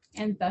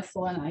in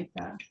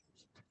Thessalonica?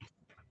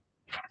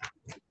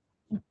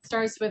 It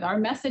starts with, our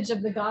message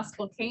of the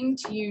gospel came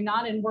to you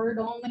not in word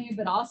only,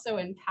 but also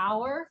in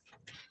power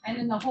and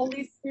in the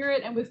Holy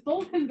Spirit and with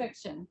full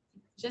conviction,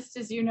 just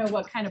as you know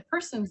what kind of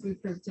persons we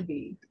proved to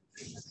be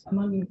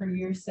among you for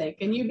your sake.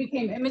 And you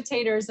became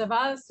imitators of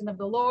us and of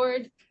the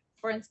Lord,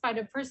 for in spite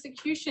of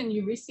persecution,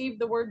 you received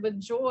the word with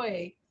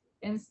joy,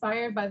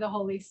 inspired by the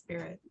Holy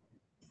Spirit.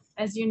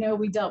 As you know,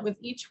 we dealt with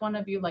each one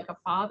of you like a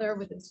father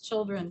with his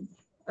children,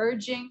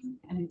 urging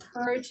and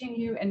encouraging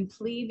you and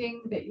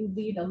pleading that you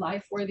lead a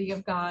life worthy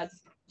of God,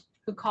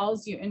 who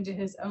calls you into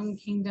his own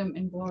kingdom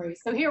and glory.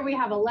 So here we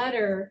have a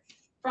letter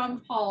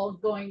from Paul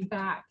going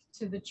back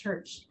to the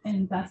church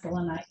in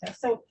Thessalonica.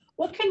 So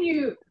what can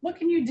you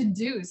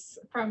deduce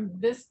from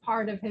this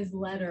part of his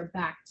letter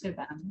back to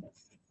them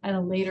at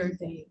a later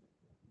date?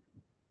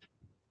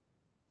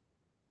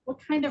 What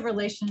kind of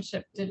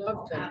relationship did he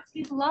have?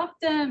 He loved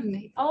them.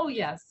 Oh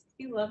yes,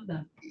 he loved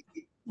them.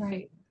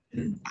 Right.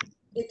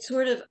 It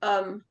sort of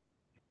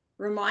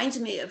reminds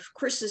me of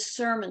Chris's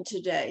sermon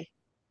today,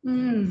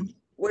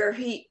 where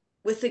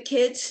with the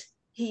kids,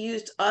 he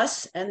used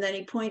us, and then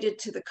he pointed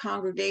to the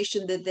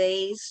congregation, the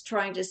theys,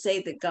 trying to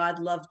say that God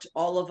loved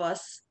all of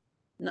us,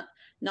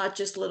 not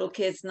just little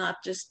kids,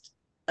 not just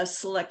a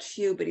select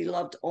few, but he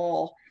loved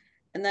all.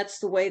 And that's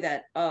the way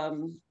that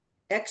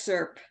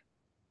excerpt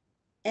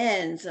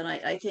ends, and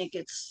I think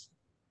it's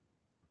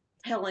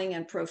telling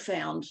and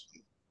profound.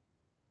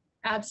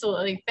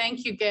 Absolutely.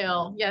 Thank you,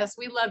 Gail. Yes,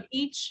 we love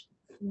each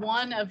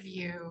one of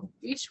you,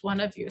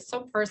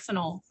 so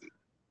personal.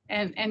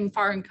 and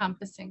far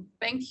encompassing.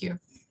 Thank you.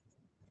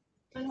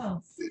 What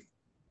else?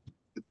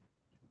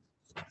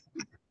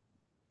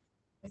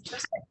 I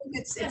think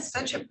it's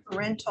such a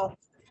parental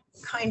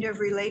kind of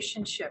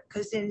relationship,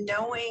 because in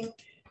knowing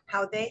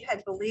how they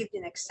had believed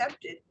and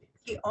accepted,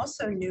 he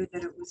also knew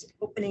that it was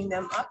opening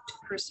them up to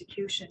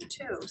persecution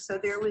too. So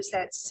there was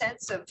that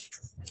sense of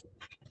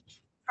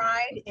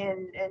pride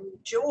and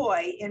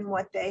joy in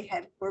what they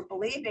were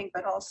believing,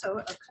 but also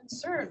a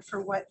concern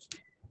for what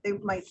they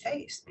might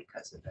face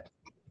because of it.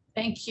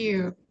 Thank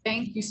you.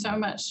 Thank you so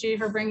much, Judy,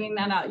 for bringing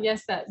that out.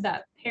 Yes,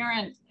 that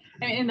parent,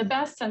 I mean, in the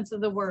best sense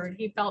of the word,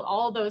 he felt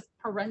all those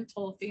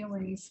parental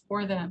feelings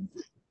for them.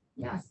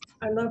 Yes.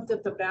 I love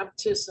that the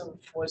baptism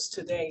was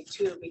today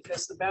too,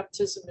 because the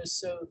baptism is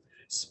so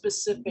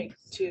specific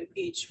to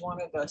each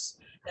one of us,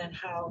 and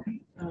how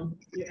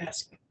you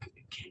ask,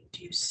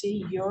 do you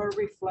see your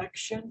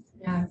reflection?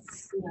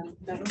 Yes. You know,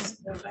 that's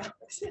the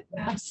baptism.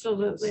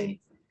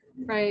 Absolutely.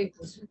 Right.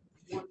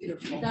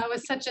 Wonderful. That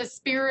was such a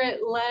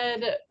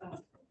spirit-led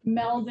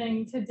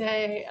melding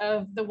today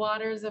of the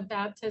waters of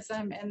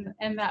baptism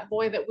and that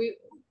boy that we,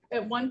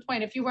 at one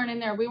point, if you weren't in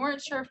there, we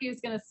weren't sure if he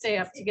was going to stay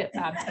up to get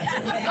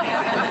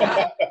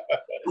baptized.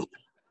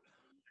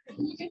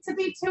 You get to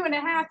be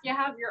 2.5, you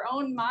have your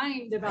own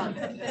mind about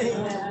something,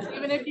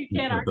 even if you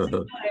can't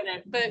articulate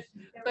it. But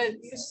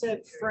you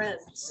said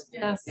friends.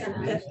 Yes.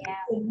 And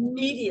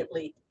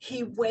immediately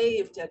he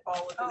waved at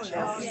all of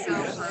them.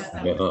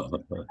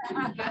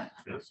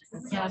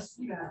 Yes.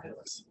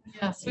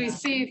 Yes, we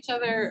see each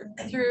other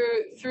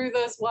through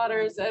those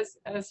waters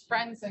as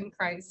friends in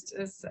Christ,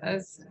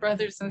 as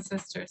brothers and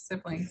sisters,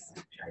 siblings.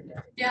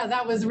 Yeah,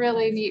 that was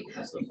really neat.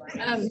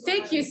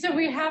 Thank you. So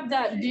we have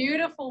that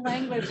beautiful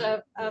language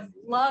of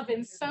love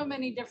in so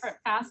many different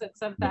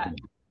facets of that,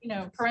 you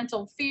know,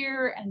 parental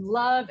fear and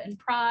love and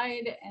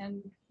pride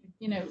and,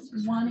 you know,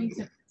 wanting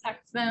to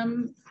protect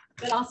them,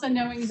 but also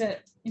knowing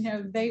that, you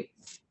know,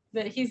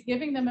 that he's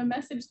giving them a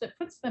message that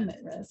puts them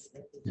at risk.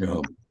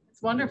 Yeah.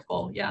 It's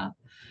wonderful. Yeah.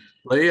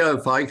 Leah,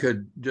 if I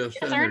could just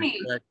Yes, Ernie.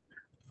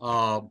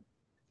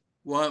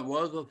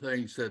 one of the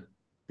things that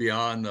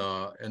beyond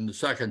in the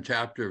second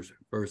chapter of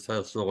 1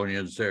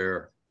 Thessalonians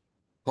there,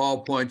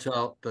 Paul points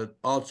out that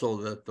also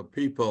that the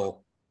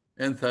people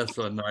in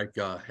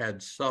Thessalonica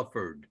had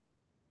suffered.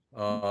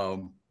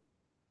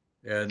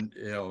 And,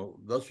 you know,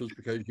 this was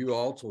because you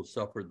also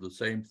suffered the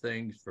same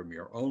things from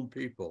your own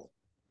people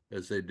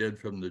as they did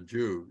from the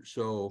Jews.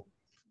 So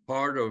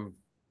part of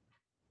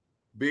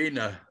being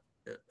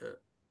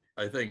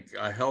I think,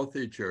 a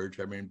healthy church,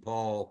 I mean,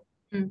 Paul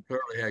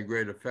clearly had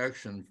great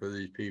affection for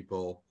these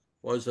people,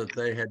 was that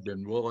they had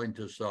been willing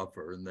to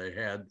suffer and they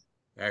had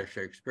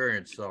actually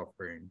experienced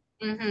suffering.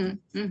 And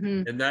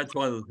that's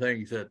one of the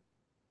things that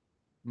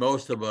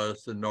most of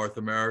us in North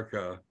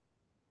America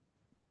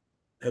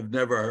have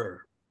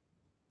never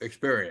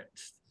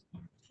experienced.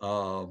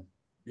 You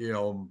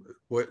know,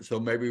 so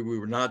maybe we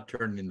were not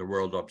turning the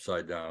world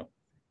upside down.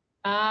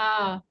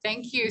 Ah,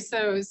 thank you.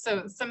 So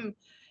some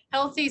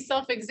healthy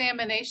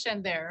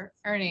self-examination there,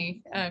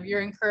 Ernie.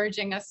 You're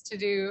encouraging us to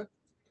do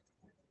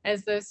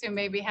as those who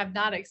maybe have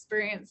not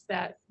experienced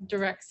that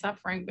direct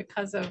suffering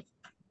because of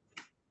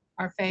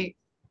our faith.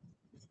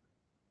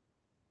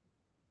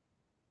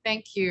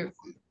 Thank you.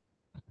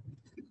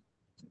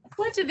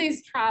 What do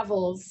these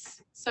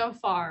travels so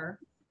far,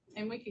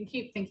 and we can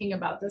keep thinking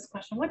about this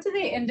question, what do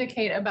they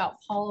indicate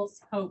about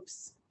Paul's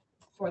hopes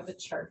for the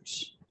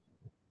church?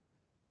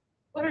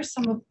 What are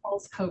some of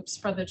Paul's hopes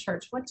for the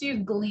church? What do you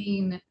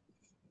glean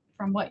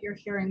from what you're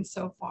hearing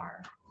so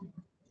far?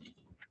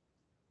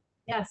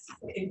 Yes.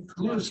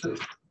 Inclusive.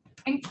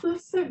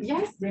 Inclusive,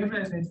 yes.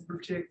 Women in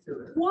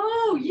particular.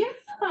 Whoa,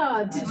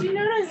 yeah. Did you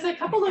notice a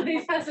couple of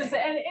these passages,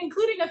 and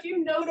including a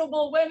few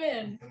notable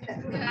women?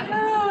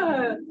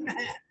 Yeah.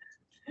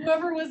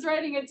 Whoever was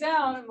writing it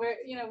down, where,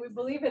 you know, we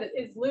believe it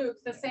is Luke,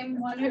 the same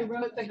one who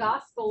wrote the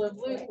Gospel of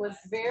Luke, was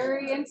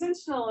very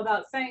intentional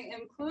about saying,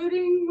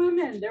 including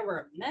women. There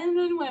were men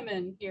and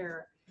women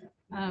here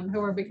who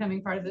are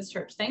becoming part of this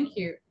church. Thank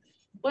you.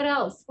 What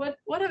else?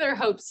 What other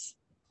hopes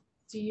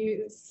do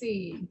you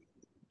see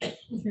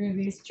through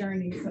these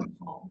journeys of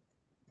Paul?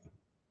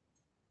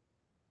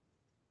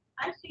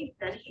 I think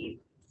that he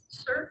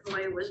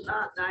certainly was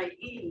not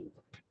naive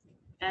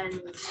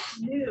and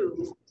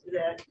knew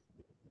that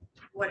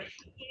what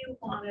he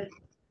wanted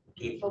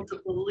people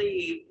to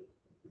believe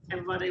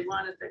and what he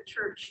wanted the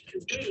church to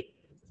be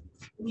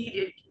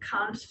needed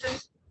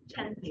constant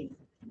tending.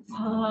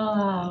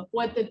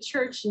 What the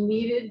church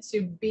needed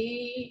to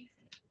be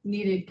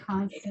needed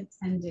constant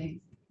tending.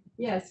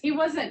 Yes, he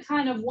wasn't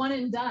kind of one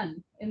and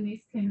done in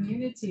these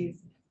communities.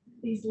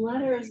 These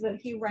letters that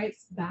he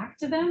writes back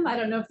to them, I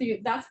don't know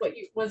if that's what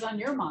was on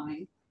your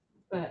mind,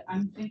 but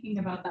I'm thinking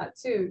about that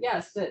too.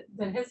 Yes, that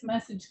his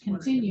message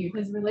continued,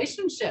 his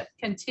relationship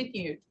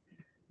continued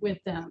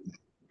with them.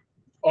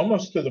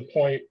 Almost to the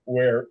point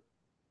where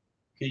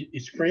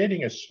he's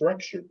creating a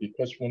structure,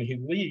 because when he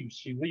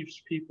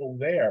leaves people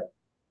there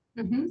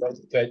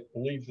that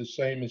believe the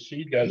same as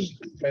he does,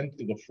 to tend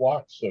to the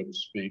flock, so to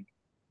speak,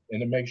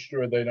 and to make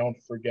sure they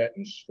don't forget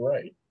and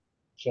stray.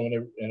 So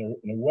in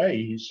a way,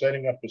 he's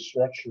setting up a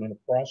structure and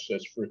a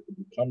process for it to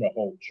become a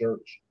whole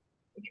church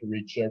and to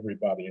reach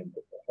everybody in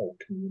the whole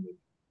community.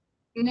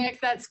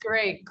 Nick, that's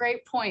great.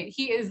 Great point.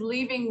 He is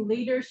leaving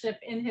leadership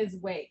in his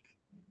wake.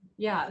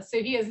 Yeah,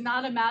 so he is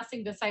not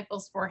amassing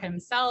disciples for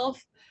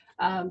himself,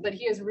 but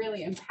he is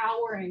really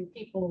empowering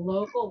people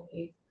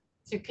locally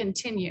to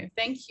continue.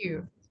 Thank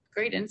you.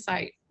 Great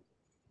insight.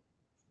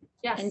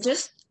 Yes. And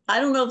just, I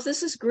don't know if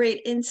this is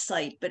great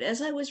insight, but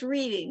as I was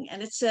reading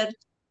and it said,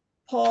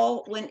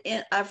 Paul went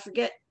in, I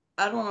forget,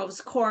 I don't know if it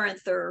was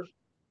Corinth or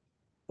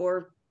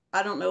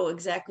I don't know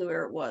exactly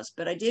where it was,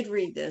 but I did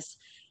read this,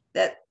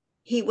 that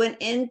he went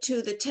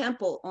into the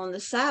temple on the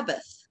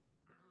Sabbath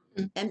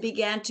and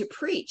began to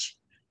preach.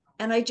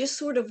 And I just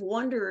sort of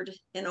wondered,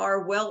 in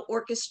our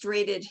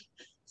well-orchestrated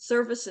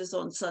services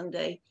on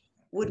Sunday,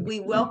 would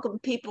we welcome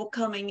people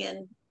coming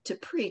in to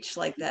preach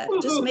like that?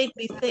 It just made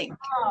me think.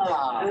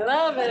 I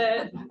love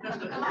it.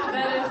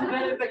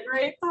 That is a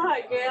great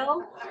thought,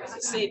 Gail. There's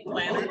a seed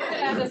planted. I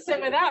have to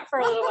sit with that for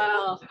a little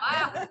while.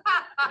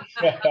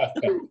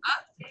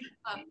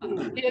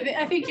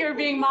 I think you're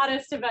being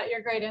modest about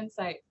your great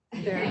insight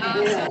there.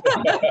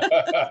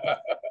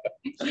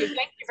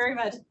 Thank you very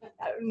much.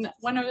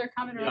 One other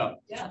comment? Yeah.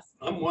 Yes.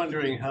 I'm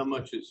wondering how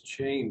much has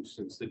changed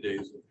since the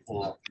days of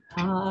Paul.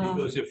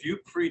 Because if you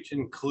preach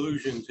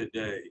inclusion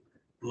today,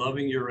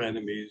 loving your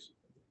enemies,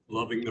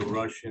 loving the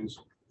Russians,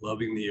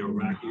 loving the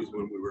Iraqis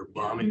when we were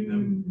bombing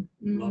them,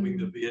 loving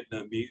the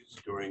Vietnamese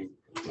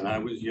when I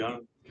was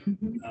young,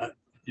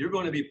 you're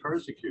going to be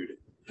persecuted.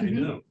 I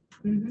know.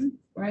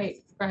 Right,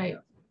 right.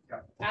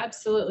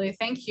 Absolutely.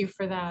 Thank you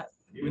for that.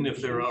 Even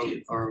if they're of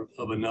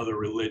another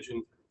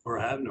religion or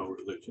have no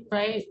religion.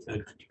 Right.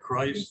 And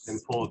Christ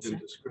and Paul didn't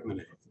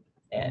discriminate.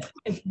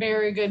 It's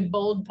very good,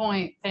 bold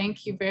point.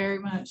 Thank you very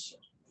much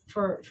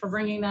for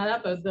bringing that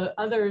up. The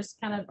others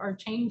kind of are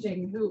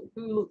changing.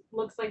 Who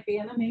looks like the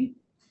enemy?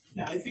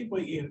 Yeah, I think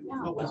what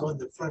was on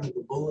the front of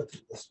the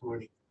bulletin this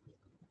morning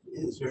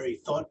is very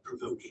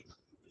thought-provoking.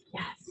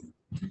 Yes.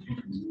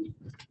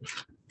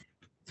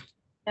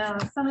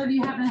 Some of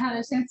you haven't had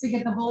a chance to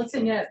get the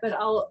bulletin yet, but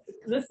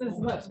this is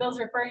what Bill's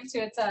referring to.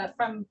 It's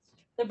from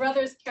the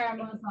brothers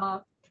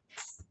Karamazov,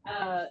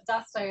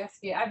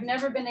 Dostoevsky. I've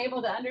never been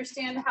able to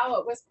understand how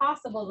it was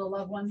possible to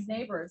love one's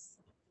neighbors.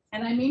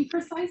 And I mean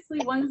precisely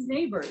one's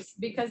neighbors,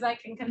 because I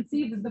can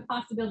conceive of the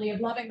possibility of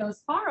loving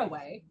those far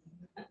away.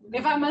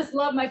 If I must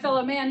love my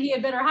fellow man, he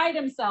had better hide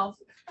himself,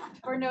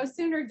 for no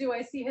sooner do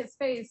I see his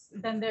face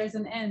than there's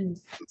an end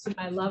to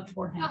my love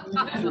for him.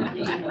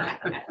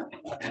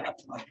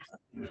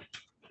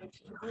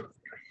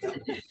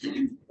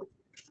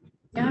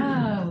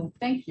 Oh,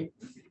 thank you.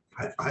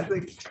 I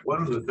think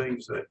one of the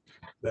things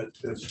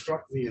that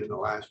struck me in the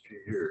last few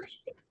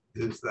years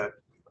is that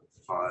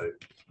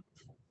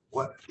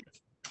what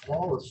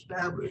Paul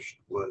established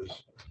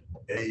was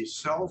a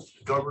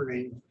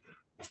self-governing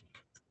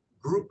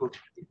group of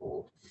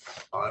people,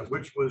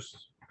 which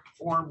was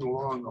formed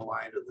along the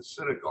line of the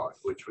synagogue,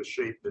 which was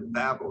shaped in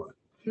Babylon.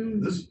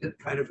 This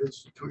kind of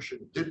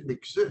institution didn't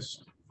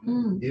exist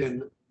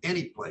in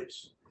any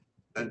place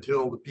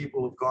until the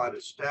people of God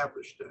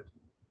established it.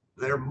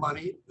 Their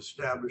money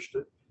established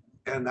it,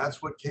 and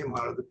that's what came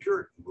out of the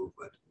Puritan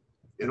movement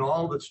in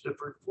all of its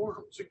different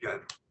forms.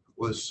 Again,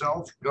 was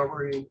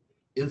self-governing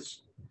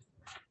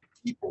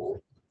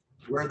people,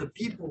 where the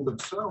people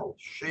themselves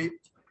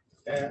shaped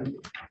and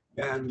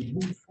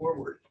moved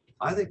forward.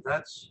 I think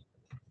that's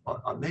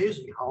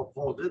amazing how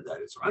Paul did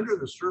that. It's under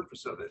the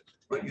surface of it,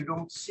 but you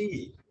don't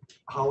see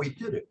how he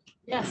did it.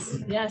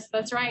 Yes,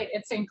 that's right.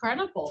 It's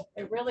incredible.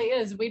 It really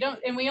is. We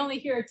only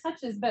hear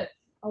touches, but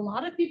a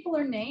lot of people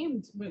are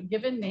named,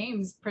 given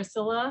names,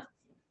 Priscilla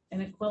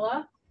and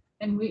Aquila,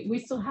 and we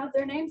still have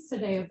their names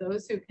today of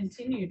those who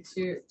continue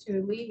to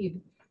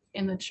lead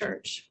in the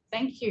church.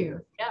 Thank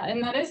you. Yeah,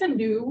 and that is a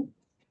new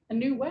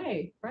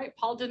way, right?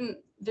 Paul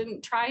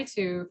didn't try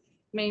to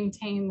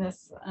maintain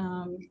this,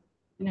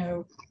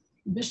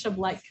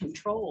 bishop-like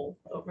control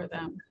over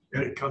them.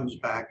 And it comes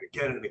back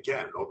again and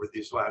again over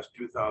these last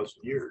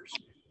 2,000 years.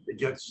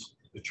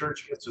 The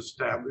church gets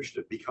established,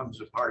 it becomes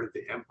a part of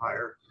the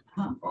empire.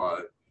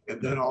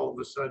 And then all of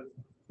a sudden,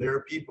 there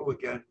are people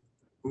again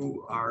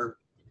who are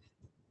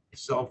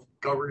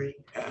self-governing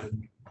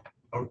and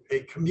a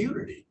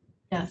community.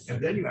 Yes.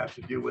 And then you have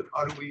to deal with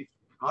how do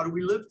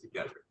we live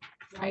together?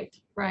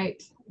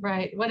 Right.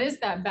 What is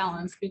that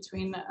balance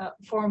between a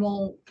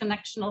formal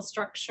connectional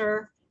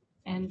structure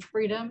and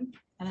freedom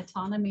and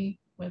autonomy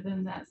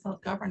within that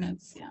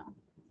self-governance?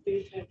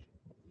 Yeah.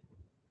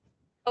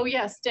 Oh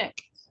yes, Dick.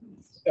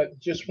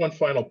 Just one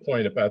final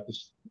point about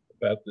this,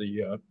 about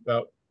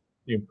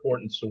the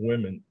importance of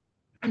women.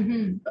 I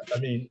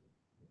mean,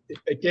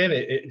 again,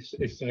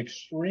 it's an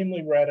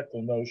extremely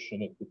radical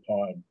notion at the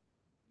time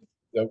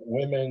that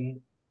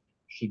women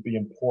should be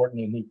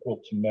important and equal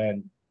to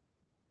men,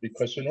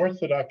 because in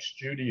Orthodox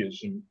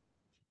Judaism,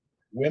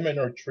 women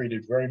are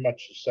treated very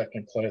much as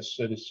second-class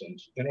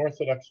citizens. In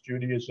Orthodox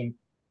Judaism,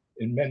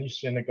 in many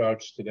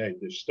synagogues today,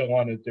 they're still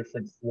on a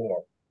different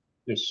floor.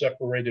 They're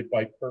separated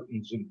by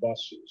curtains and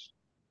buses.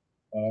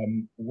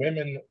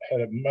 women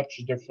had a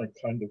much different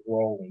kind of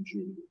role in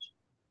Judaism.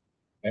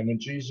 And when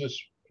Jesus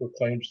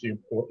proclaims the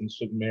importance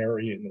of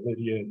Mary and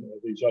Lydia and all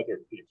these other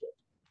people,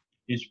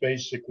 he's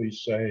basically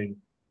saying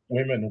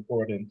women are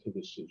brought into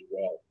this as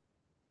well.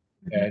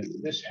 And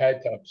this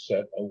had to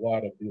upset a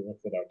lot of the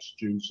Orthodox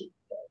Jews at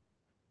the time.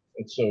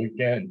 And so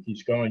again,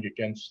 he's going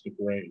against the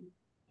grain.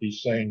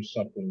 He's saying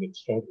something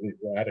that's totally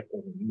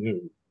radical and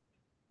new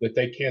that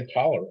they can't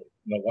tolerate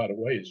in a lot of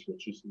ways,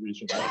 which is the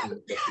reason why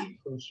they're being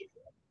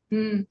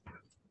crucified.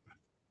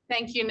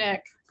 Thank you,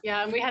 Nick.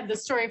 Yeah, and we had the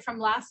story from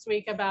last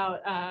week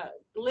about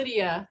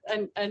Lydia,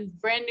 a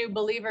brand new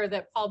believer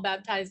that Paul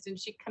baptized, and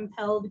she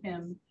compelled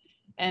him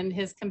and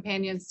his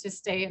companions to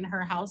stay in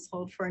her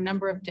household for a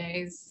number of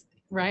days,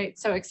 right?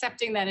 So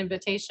accepting that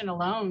invitation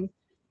alone,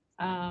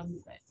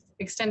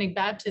 extending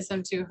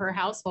baptism to her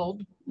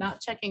household,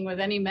 not checking with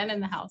any men in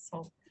the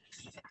household.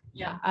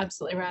 Yeah,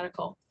 absolutely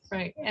radical,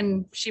 right?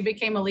 And she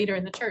became a leader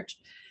in the church.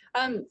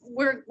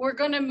 We're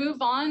going to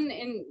move on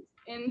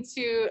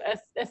into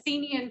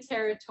Athenian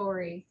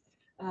territory.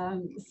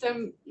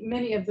 So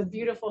many of the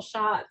beautiful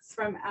shots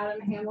from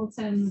Adam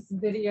Hamilton's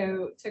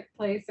video took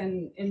place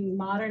in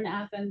modern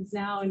Athens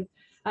now. And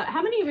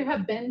how many of you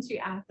have been to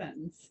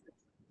Athens?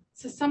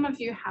 So some of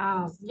you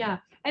have, yeah.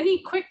 Any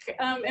quick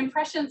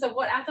impressions of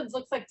what Athens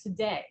looks like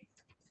today?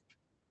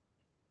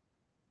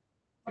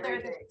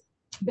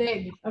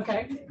 Big,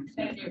 okay.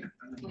 Thank you.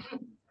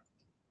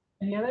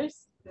 Any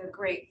others? The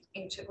great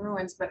ancient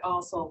ruins, but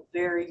also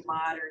very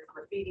modern,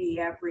 graffiti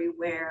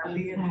everywhere,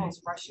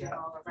 vehicles rushing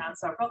all around,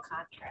 so real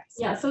contrast.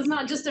 Yeah, so it's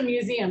not just a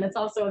museum, it's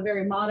also a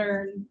very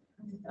modern,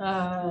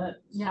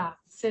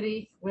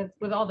 city with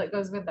all that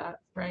goes with that,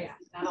 right? Yeah,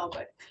 not all,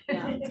 but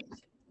yeah.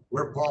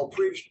 Where Paul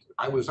preached,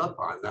 I was up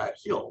on that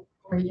hill,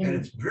 and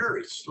it's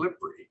very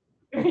slippery.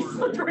 Very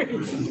slippery.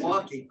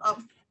 Walking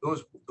up,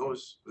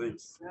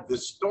 the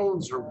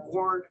stones are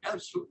worn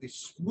absolutely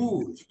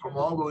smooth from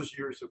all those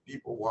years of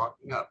people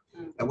walking up.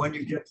 And when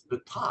you get to the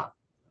top,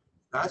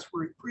 that's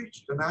where he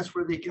preached, and that's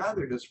where they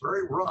gathered. It's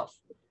very rough.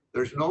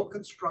 There's no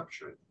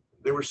construction.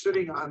 They were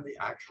sitting on the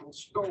actual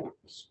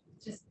stones.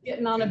 Just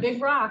getting on a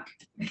big rock.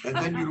 And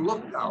then you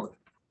looked out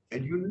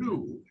and you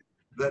knew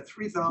that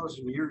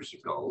 3,000 years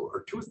ago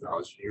or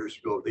 2,000 years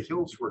ago, the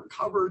hills were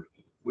covered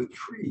with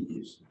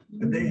trees,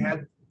 and they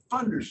had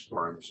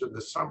thunderstorms in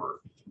the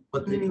summer,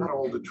 but they cut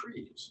all the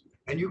trees.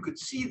 And you could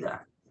see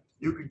that.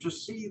 You could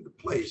just see the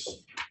place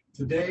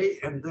today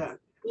and then.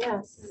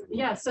 Yes,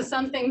 yeah, so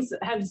some things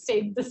have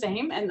stayed the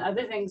same and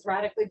other things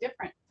radically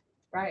different.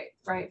 Right,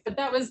 right. But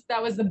that was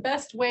the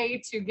best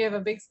way to give a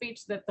big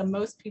speech that the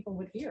most people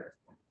would hear.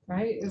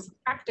 Right? It was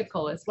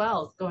practical as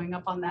well, going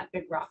up on that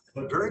big rock.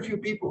 But very few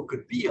people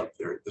could be up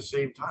there at the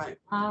same time.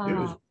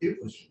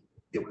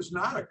 It was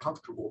not a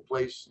comfortable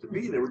place to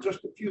be. There were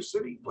just a few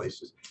sitting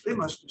places. They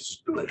must have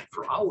stood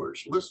for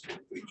hours listening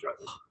to each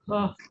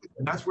other.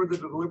 And that's where the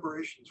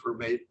deliberations were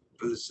made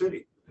for the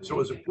city. So it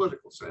was a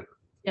political center.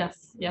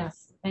 Yes,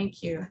 yes.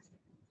 Thank you.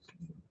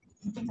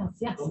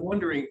 Yes. I'm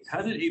wondering,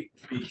 how did he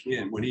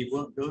begin when he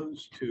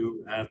goes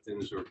to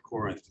Athens or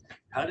Corinth?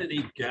 How did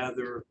he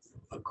gather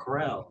a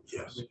crowd?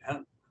 Yes.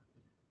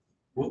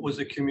 What was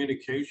the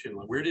communication?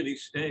 Where did he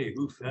stay?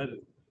 Who fed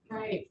him?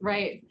 Right,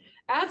 right.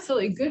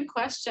 Absolutely. Good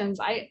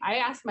questions. I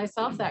asked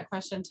myself that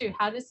question too.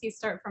 How does he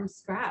start from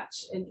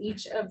scratch in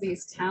each of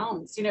these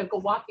towns? You know, go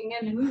walking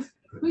in,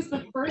 who's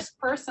the first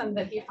person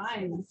that he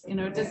finds? You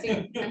know, does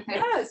he?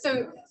 Yeah,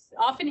 so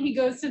often he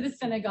goes to the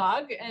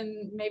synagogue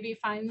and maybe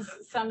finds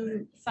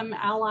some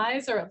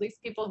allies, or at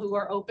least people who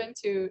are open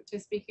to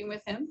speaking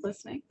with him,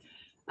 listening.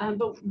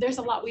 But there's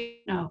a lot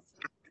we know.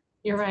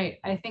 You're right.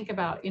 I think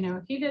about, you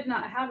know, he did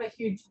not have a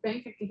huge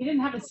bank. He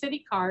didn't have a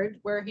city card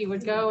where he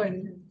would go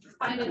and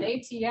find an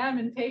ATM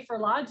and pay for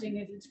lodging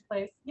at each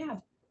place. Yeah.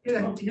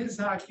 His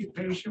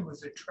occupation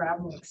was a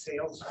traveling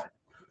salesman.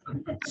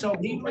 So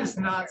he was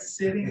not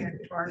sitting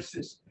in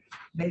Tarsus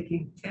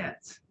making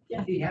tents.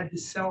 Yeah. He had to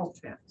sell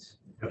tents.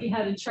 He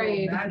had a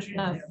trade. So imagine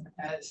him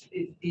as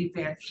an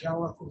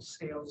evangelical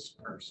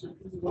salesperson.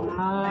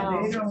 Wow.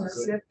 And they don't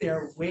sit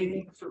there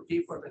waiting for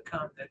people to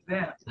come to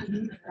them.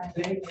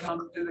 They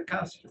come to the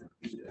customer.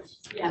 Yes.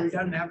 He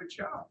doesn't have a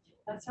job.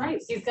 That's right.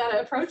 He's got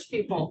to approach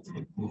people.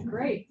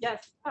 Great.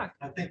 Yes. Huck.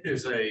 I think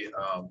there's a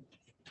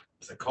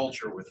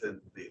culture within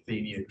the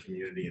Athenian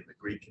community and the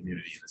Greek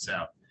community in the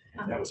South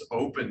that was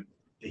open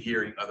to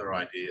hearing other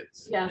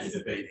ideas and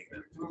debating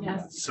them.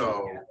 Yes.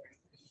 So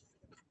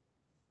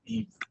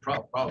he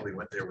probably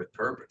went there with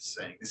purpose,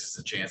 saying this is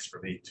a chance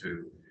for me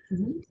to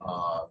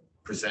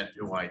present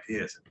new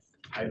ideas.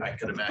 And I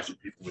could imagine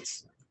people would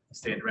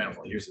stand around,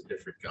 well, here's a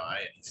different guy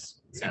and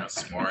he sounds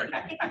smart.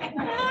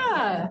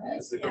 Yeah.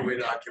 It's a good way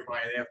to occupy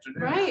an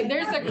afternoon. Right.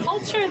 There's a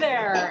culture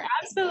there.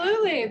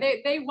 Absolutely.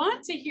 They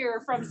want to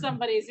hear from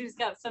somebody who's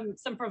got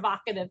some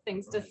provocative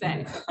things to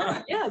say.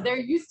 Yeah, they're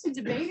used to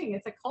debating.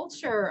 It's a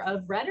culture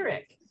of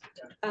rhetoric.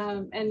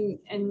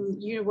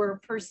 And you were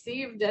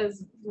perceived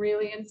as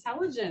really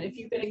intelligent if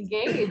you could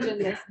engage in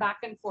this back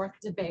and forth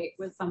debate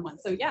with someone.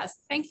 So yes,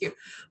 thank you.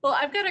 Well,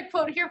 I've got a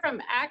quote here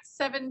from Acts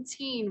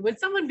 17. Would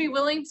someone be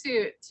willing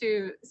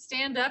to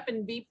stand up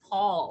and be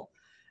Paul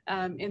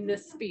in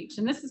this speech?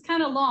 And this is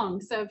kind of long,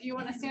 so if you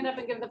want to stand up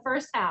and give the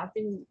first half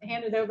and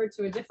hand it over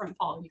to a different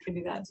Paul, you can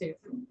do that too.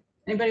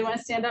 Anybody want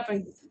to stand up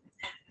and?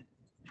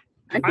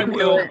 I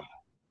will.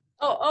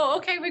 Oh,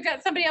 okay. We've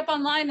got somebody up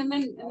online, and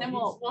then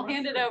we'll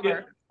hand it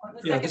over.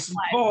 Yeah, this is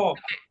Paul,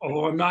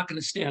 although I'm not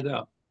going to stand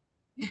up.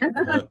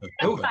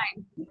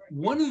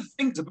 One of the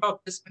things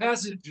about this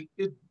passage,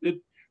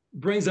 it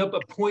brings up a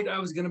point I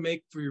was going to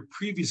make for your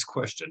previous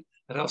question,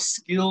 that how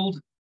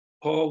skilled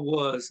Paul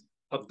was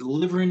of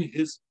delivering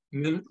his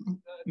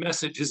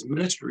message, his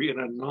ministry in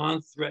a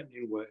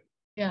non-threatening way.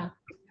 Yeah.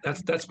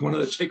 That's one of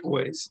the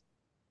takeaways.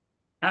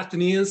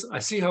 Athenians, I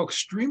see how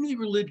extremely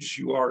religious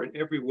you are in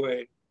every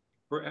way.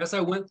 For as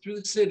I went through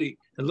the city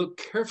and looked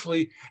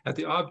carefully at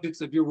the objects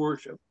of your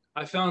worship,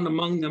 I found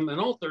among them an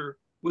altar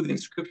with the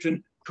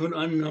inscription to an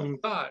unknown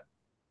God.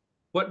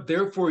 What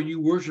therefore you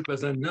worship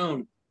as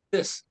unknown,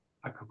 this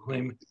I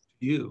proclaim to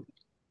you.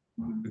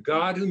 The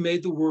God who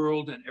made the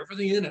world and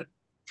everything in it,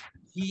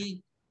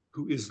 he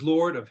who is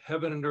Lord of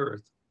heaven and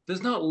earth,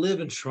 does not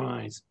live in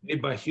shrines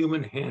made by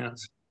human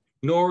hands,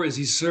 nor is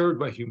he served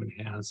by human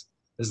hands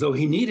as though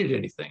he needed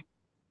anything,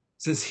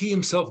 since he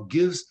himself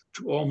gives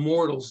to all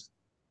mortals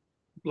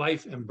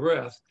life and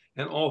breath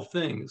and all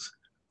things.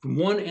 From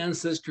one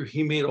ancestor,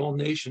 he made all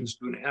nations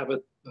to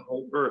inhabit the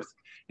whole earth.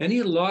 And he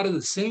allotted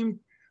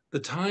the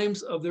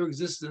times of their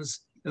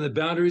existence and the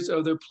boundaries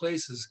of their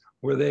places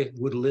where they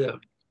would live,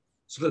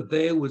 so that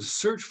they would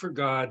search for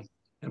God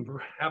and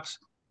perhaps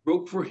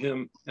grope for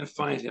him and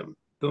find him,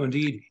 though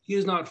indeed he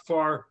is not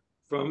far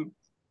from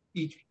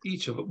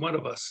each of one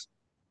of us.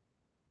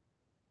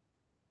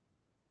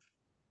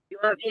 You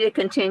want me to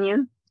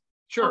continue?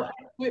 Sure.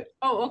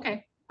 Oh,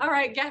 okay. All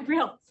right,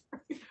 Gabrielle.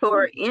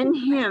 For in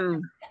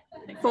him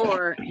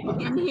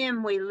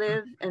we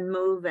live and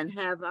move and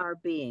have our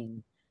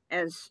being,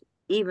 as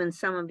even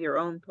some of your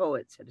own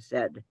poets have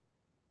said.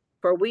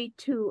 For we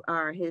too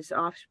are his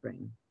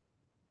offspring.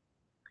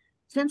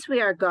 Since we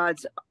are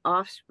God's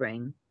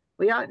offspring,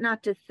 we ought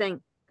not to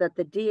think that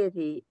the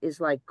deity is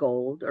like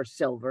gold or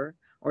silver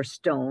or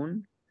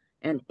stone,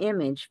 an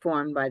image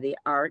formed by the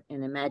art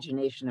and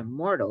imagination of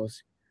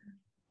mortals.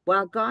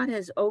 While God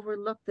has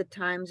overlooked the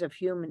times of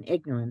human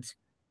ignorance,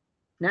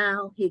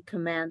 now he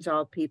commands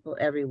all people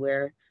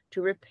everywhere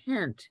to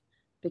repent,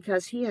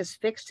 because he has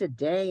fixed a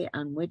day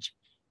on which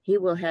he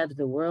will have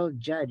the world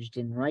judged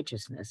in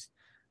righteousness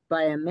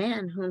by a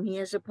man whom he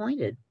has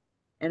appointed.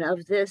 And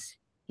of this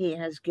he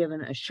has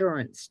given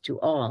assurance to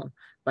all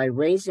by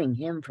raising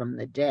him from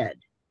the dead.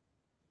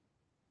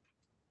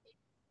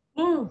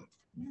 Oh,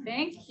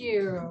 thank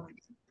you.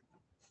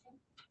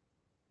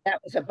 That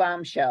was a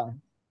bombshell.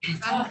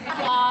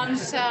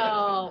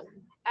 Bombshell.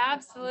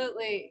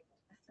 Absolutely.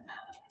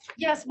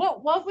 Yes.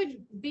 What would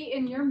be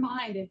in your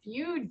mind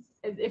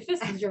if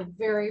this is your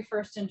very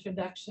first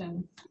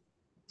introduction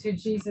to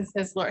Jesus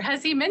as Lord?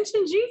 Has he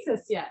mentioned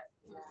Jesus yet?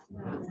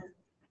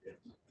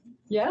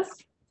 Yes.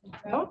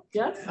 Oh,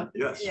 yes.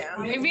 Yes. Yeah.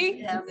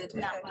 Maybe.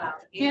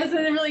 He hasn't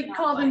really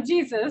called him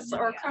Jesus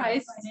or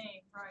Christ,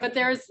 but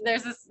there's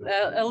this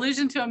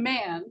allusion to a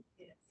man.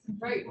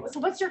 Right.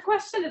 So what's your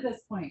question at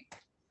this point?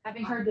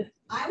 Having heard this.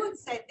 I would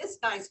say this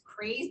guy's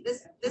crazy.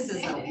 This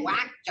is a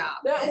whack job.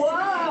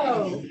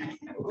 Whoa.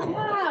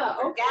 Yeah.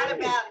 Okay. Forget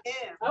about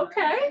him.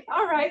 Okay.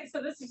 All right.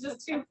 So this is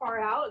just too far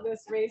out,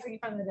 this raising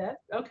from the dead.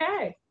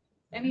 Okay.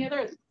 Any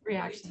other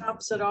reaction? He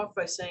tops it off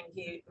by saying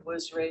he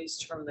was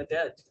raised from the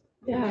dead.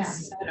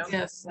 Yes. You know?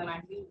 Yes.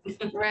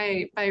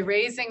 Right. By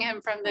raising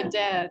him from the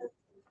dead.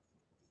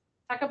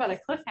 Talk about a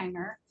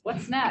cliffhanger.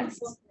 What's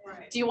next?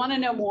 Do you want to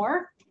know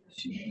more?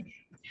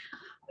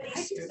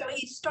 So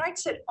he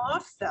starts it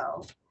off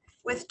though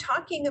with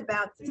talking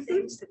about the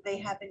things that they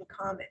have in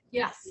common.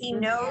 Yes. He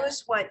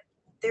knows what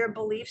their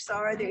beliefs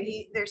are,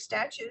 their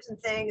statues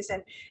and things,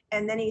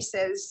 and then he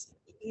says,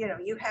 you know,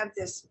 you have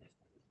this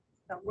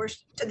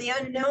worship to the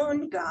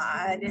unknown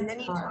God, and then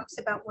he talks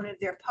about one of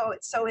their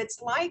poets. So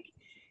it's like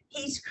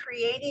he's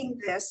creating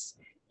this.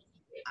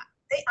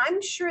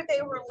 I'm sure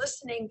they were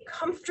listening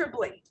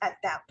comfortably at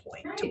that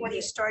point to what he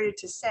started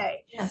to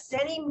say. Yes.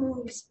 Then he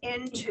moves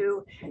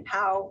into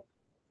how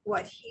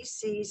what he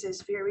sees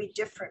is very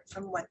different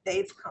from what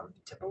they've come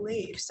to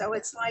believe. So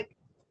it's like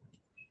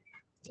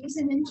he's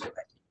into it.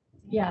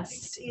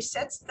 Yes. He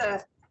sets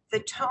the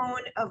tone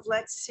of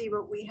let's see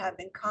what we have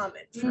in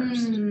common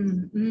first.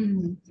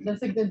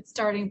 That's a good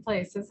starting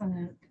place, isn't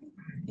it?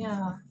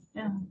 Yeah.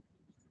 Yeah.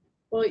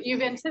 Well,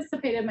 you've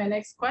anticipated my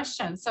next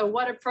question. So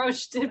what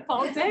approach did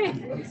Paul take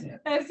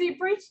as he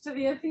preached to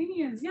the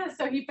Athenians? Yeah,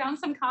 so he found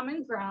some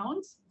common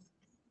ground.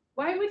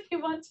 Why would he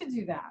want to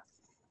do that?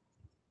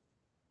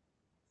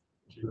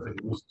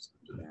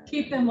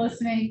 Keep them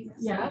listening,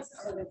 yes.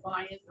 So they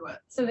buy into it.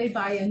 So they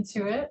buy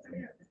into it.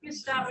 He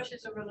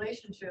establishes a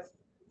relationship.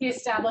 He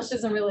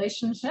establishes a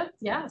relationship,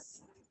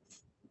 yes.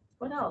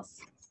 What else?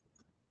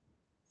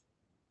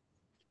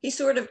 he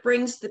sort of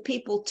brings the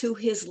people to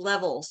his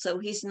level. So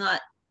he's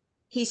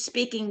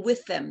speaking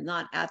with them,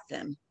 not at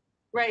them.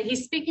 Right.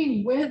 He's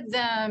speaking with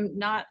them,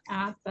 not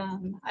at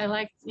them.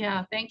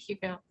 Yeah, thank you,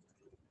 Bill.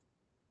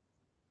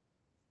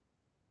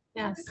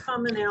 Yes. The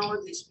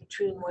commonalities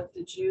between what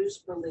the Jews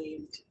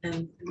believed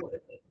and what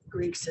the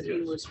Greeks that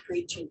he was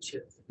preaching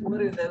to. What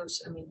are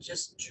those? I mean,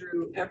 just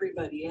drew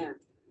everybody in.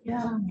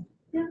 Yeah.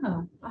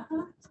 Yeah.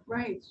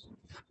 Right.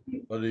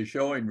 But he's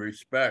showing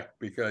respect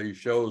because he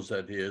shows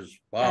that he is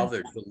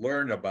bothered to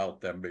learn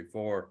about them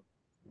before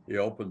he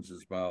opens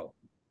his mouth.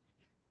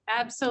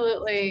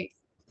 Absolutely.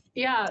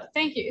 Yeah,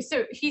 thank you.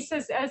 So he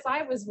says, as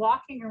I was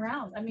walking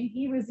around, I mean,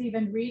 he was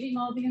even reading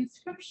all the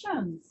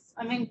inscriptions.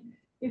 I mean,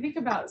 you think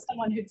about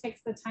someone who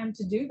takes the time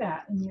to do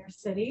that in your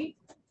city,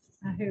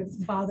 who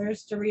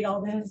bothers to read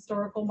all the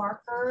historical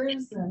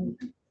markers and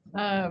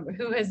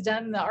who has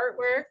done the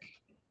artwork,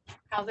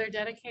 how they're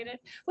dedicated.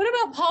 What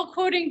about Paul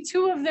quoting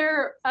two of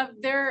their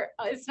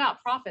it's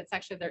not prophets,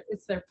 actually,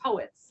 it's their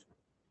poets,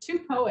 two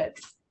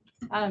poets.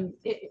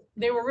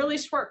 They were really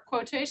short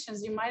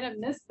quotations. You might have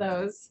missed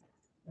those.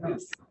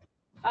 Oops.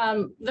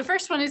 The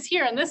first one is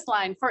here in this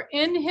line, for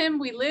in him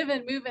we live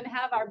and move and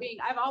have our being.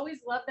 I've always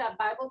loved that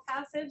Bible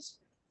passage.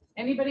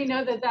 Anybody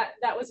know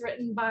that was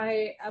written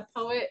by a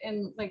poet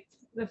in like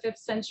the 5th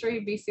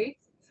century BC?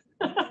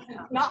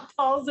 Not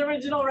Paul's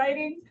original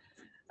writing.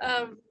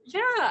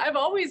 Yeah, I've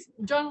always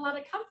drawn a lot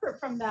of comfort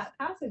from that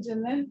passage.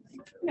 And then,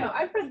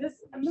 I've read this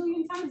a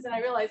million times and I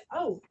realized,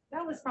 oh,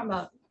 that was from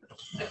a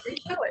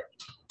Greek poet.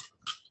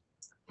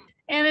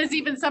 And as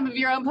even some of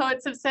your own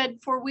poets have said,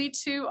 for we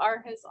too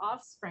are his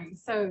offspring.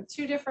 So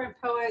 2 different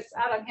poets.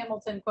 Adam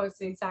Hamilton quotes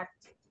the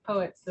exact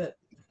poets that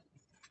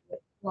a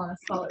lot of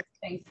scholars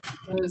think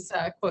those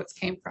quotes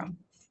came from.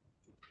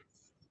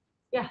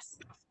 Yes.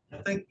 I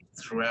think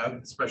throughout,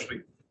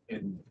 especially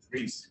in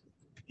Greece,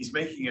 he's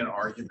making an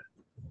argument.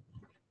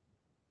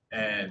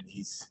 And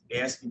he's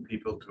asking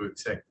people to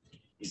accept,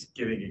 he's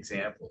giving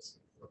examples.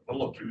 Well,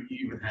 look, you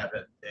even have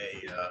a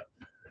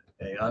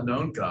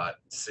unknown God,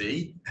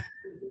 see?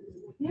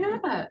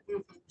 Yeah.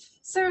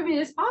 So I mean,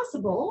 it's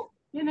possible,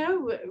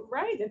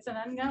 right? It's an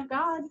unknown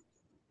God.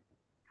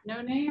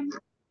 No name.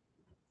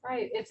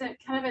 Right. It's a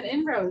kind of an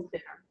inroad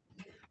there.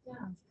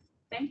 Yeah.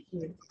 Thank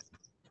you.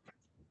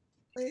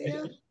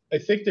 I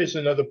think there's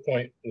another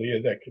point,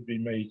 Leah, that could be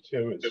made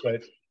too, is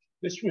that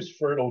this was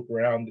fertile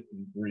ground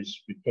in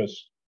Greece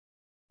because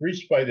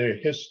Greece, by their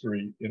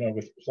history,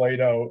 with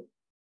Plato,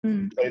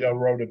 Plato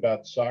wrote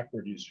about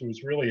Socrates, who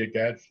was really a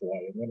gadfly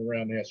and went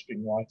around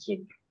asking lots of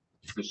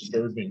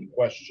disturbing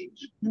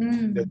questions,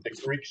 that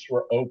the Greeks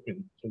were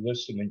open to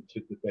listening to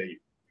debate,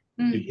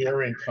 to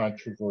hearing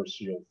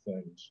controversial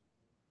things.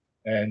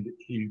 And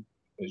he,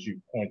 as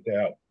you point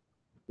out,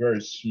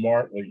 very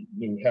smartly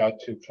knew how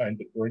to kind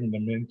of bring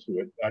them into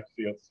it, not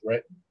feel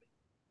threatened,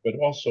 but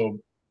also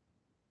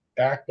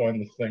act on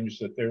the things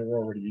that they were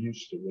already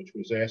used to, which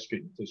was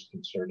asking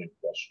disconcerting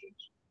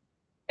questions.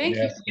 Thank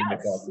you. Asking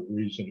about the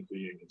reason of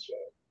being and so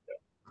on. Yeah.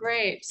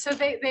 Great. So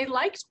they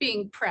liked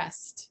being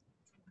pressed.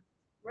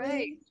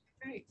 Right.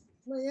 Right.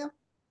 Leah?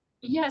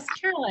 Yes,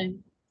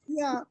 Carolyn.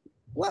 Yeah.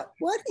 What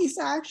he's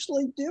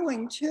actually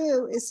doing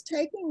too is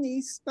taking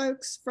these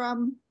folks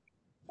from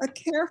a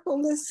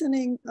careful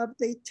listening of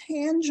the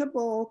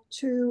tangible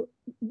to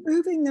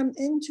moving them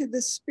into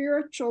the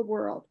spiritual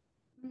world.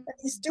 And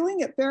he's doing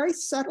it very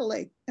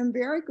subtly and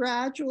very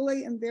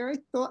gradually and very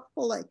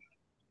thoughtfully.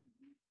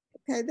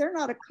 Okay, they're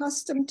not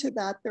accustomed to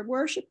that. They're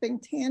worshiping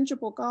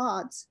tangible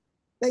gods.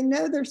 They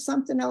know there's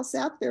something else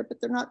out there, but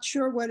they're not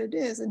sure what it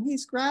is. And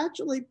he's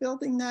gradually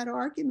building that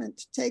argument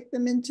to take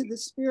them into the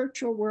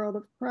spiritual world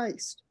of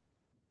Christ.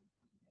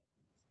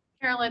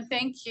 Carolyn,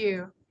 thank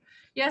you.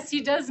 Yes,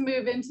 he does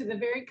move into the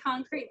very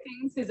concrete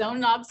things, his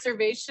own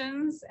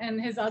observations and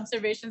his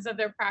observations of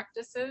their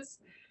practices.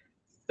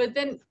 But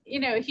then,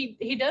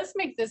 he does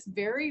make this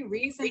very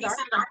reasoned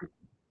argument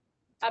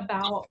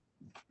about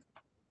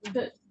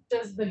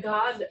does the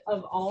God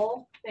of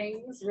all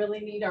things really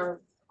need our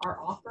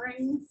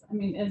offerings? I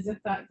mean, as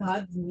if that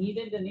God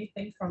needed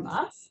anything from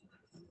us.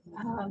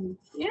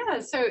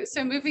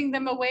 So moving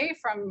them away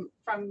from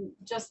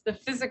just the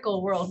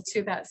physical world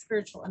to that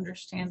spiritual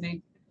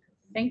understanding.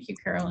 Thank you,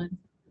 Carolyn.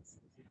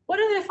 What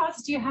other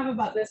thoughts do you have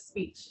about this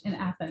speech in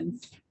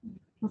Athens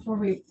before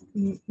we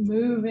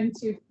move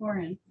into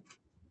Corinth?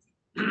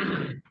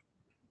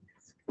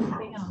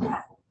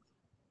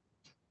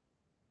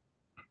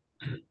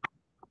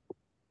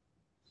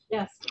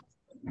 Yes.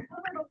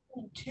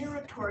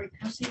 Territory,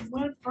 because he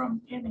went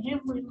from in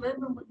him we live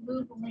and we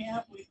move and we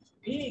have we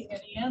being, and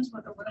he ends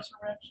with the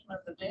resurrection of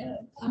the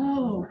dead.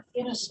 Oh,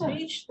 in a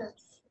speech that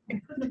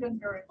it couldn't have been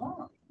very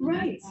long.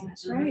 Right,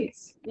 right.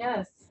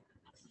 Yes.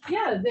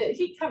 Yeah,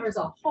 he covers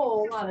a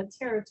whole lot of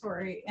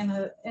territory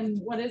in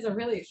what is a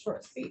really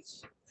short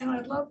speech. And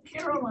I love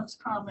Carolyn's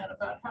comment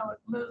about how it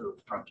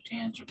moved from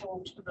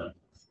tangible to the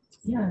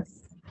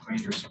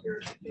greater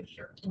spiritual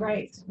picture.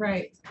 Right,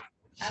 right.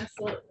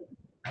 Absolutely.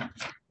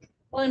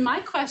 Well, and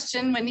my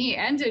question when he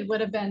ended would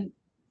have been,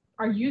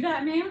 are you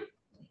that man?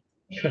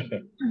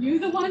 Are you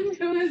the one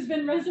who has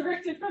been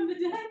resurrected from the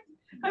dead?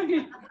 I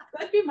mean,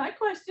 that'd be my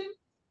question.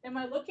 Am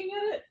I looking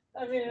at it?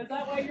 I mean, is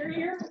that why you're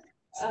here?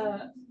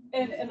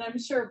 And I'm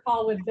sure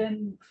Paul would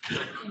then,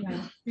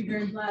 be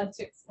very glad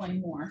to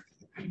explain more.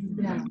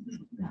 Yeah,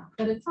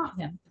 but it's not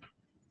him.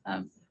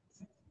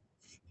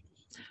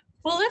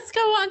 Well, let's go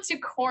on to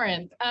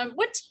Corinth.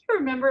 What do you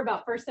remember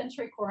about first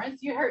century Corinth?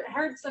 You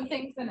heard some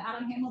things in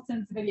Adam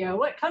Hamilton's video.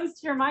 What comes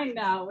to your mind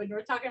now when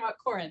we're talking about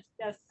Corinth?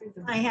 Yes,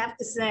 Susan. I have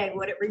to say,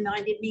 what it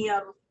reminded me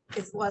of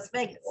is Las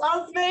Vegas.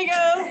 Las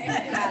Vegas!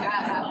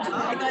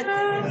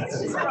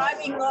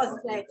 Describing Las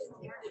Vegas.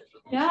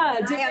 Yeah,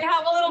 did they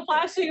have a little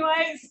flashing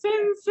light?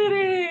 Sin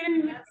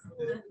City!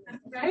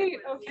 Right,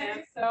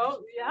 okay,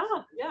 so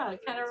yeah, it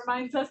kind of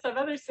reminds us of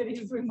other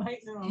cities we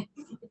might know.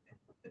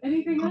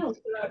 Anything else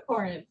about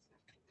Corinth?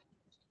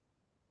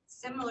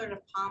 Similar to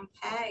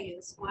Pompeii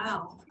as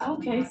well.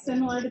 Okay,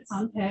 similar to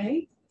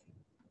Pompeii.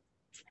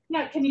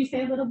 Yeah, can you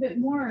say a little bit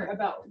more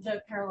about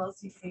the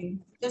parallels you see?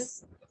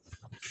 Just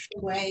the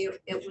way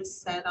it was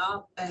set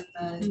up, and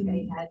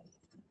they had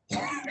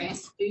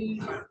fast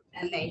food,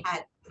 and they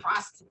had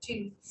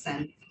prostitutes,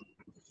 and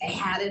they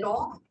had it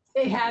all.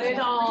 They had it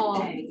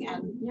all.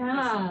 And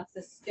yeah,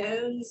 the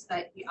stones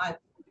that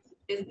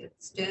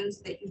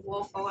stones that you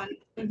walk on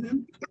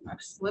are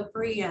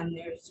slippery, and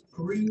there's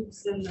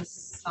grooves in the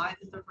side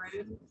of the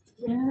room.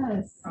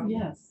 Yes,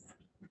 yes.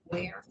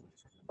 Where?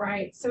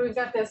 Right. So we've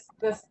got this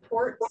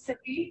port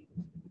city.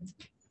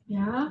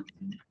 Yeah.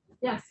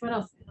 Yes. What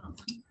else?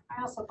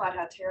 I also thought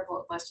how terrible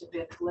it must have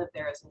been to live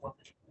there as a woman.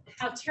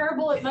 How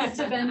terrible it must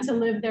have been to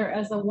live there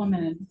as a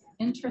woman.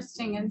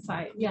 Interesting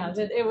insight. Yeah,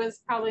 that it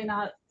was probably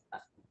not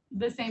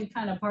the same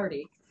kind of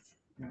party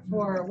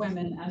for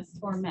women as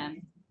for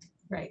men.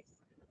 Right.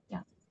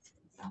 Yeah.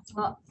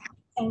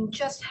 And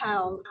just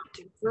how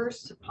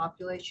diverse the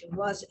population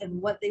was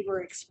and what they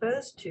were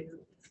exposed to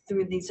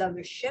through these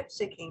other ships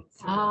that came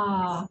through.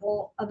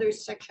 All other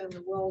sections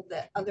of the world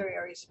that other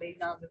areas may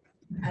not have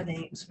had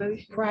any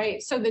exposure.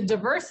 Right. So the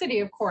diversity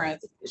of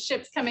Corinth,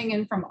 ships coming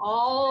in from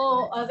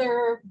all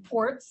other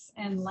ports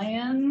and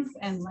lands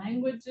and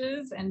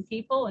languages and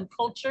people and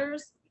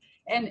cultures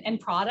and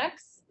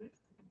products.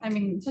 I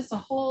mean, just a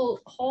whole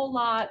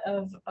lot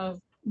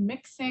of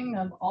mixing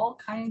of all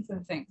kinds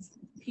of things.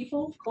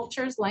 People,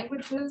 cultures,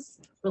 languages,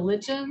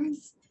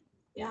 religions.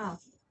 Yeah,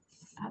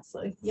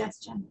 absolutely. Yes,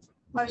 Jen.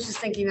 I was just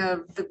thinking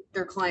of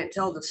their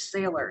clientele, the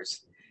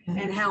sailors,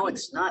 and how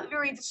it's not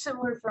very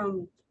dissimilar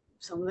from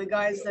some of the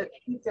guys that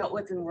we dealt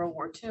with in World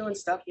War II and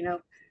stuff,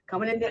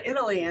 coming into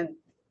Italy, and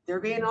they're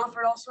being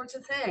offered all sorts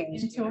of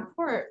things. Into a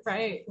port,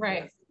 right.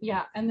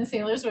 Yeah, and the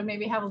sailors would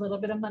maybe have a little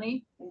bit of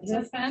money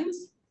to spend,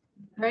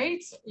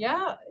 right?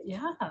 Yeah.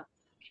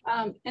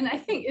 And I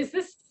think, is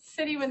this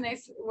city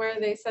where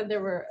they said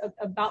there were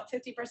about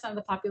 50% of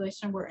the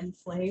population were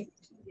enslaved?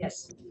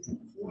 Yes,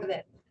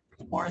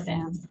 more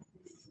than.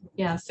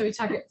 Yeah, so we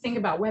think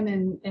about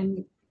women,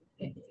 and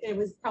it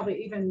was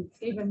probably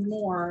even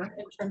more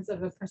in terms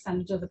of a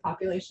percentage of the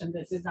population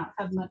that did not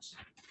have much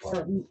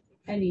or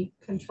any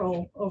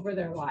control over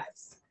their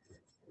lives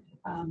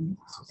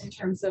in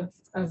terms of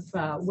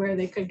where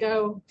they could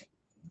go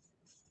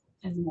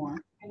and more.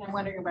 And I'm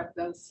wondering about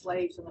those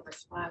slaves and the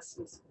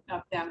responses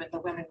of them and the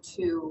women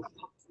to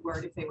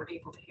word if they were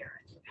able to hear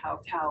it.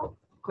 How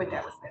could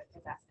that was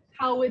that?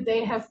 How would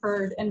they have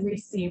heard and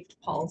received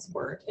Paul's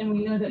word? And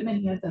we know that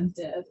many of them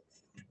did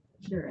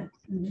hear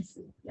it.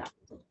 Yeah.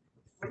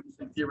 What do you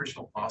think the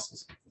original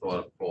apostles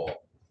thought of Paul,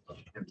 of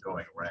him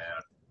going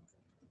around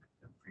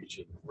and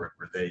preaching? Were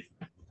they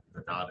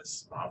not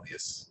as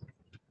obvious?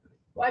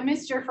 Well, I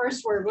missed your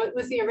first word. What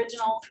was the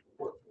original?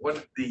 What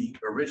did the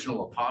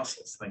original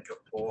apostles think of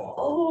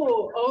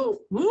Paul?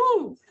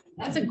 Woo!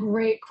 That's a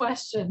great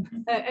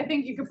question. I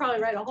think you could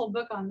probably write a whole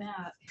book on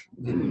that.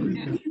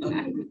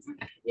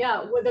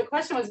 Yeah, well, the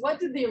question was, what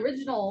did the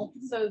original,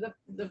 so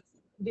the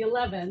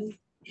 11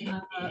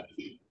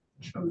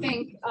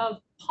 think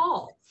of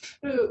Paul,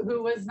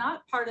 who was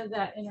not part of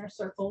that inner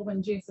circle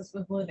when Jesus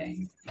was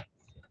living?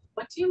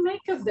 What do you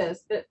make of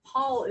this, that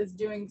Paul is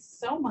doing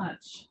so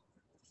much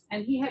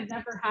and he had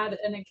never had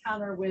an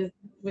encounter with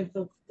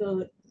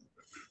the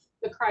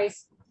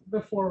Christ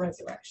before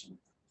resurrection?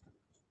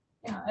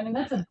 Yeah, I mean,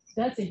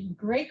 that's a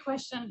great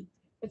question.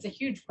 It's a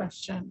huge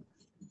question.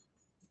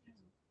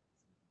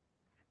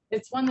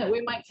 It's one that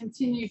we might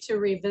continue to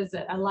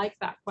revisit. I like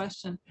that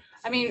question.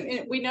 I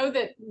mean, we know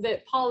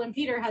that Paul and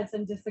Peter had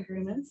some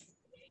disagreements.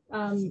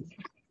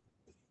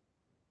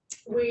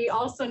 We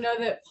also know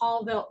that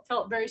Paul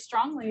felt very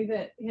strongly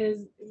that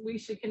we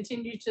should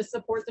continue to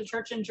support the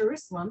church in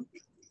Jerusalem.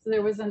 So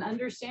there was an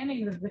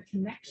understanding of the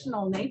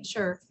connectional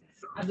nature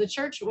of the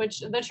church,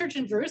 which the church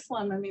in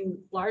Jerusalem, I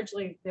mean,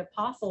 largely the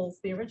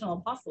original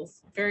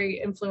apostles,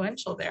 very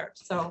influential there.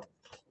 So,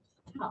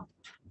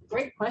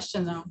 great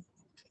question though.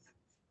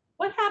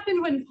 What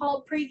happened when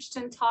Paul preached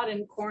and taught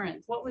in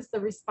Corinth? What was the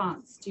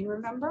response? Do you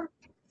remember?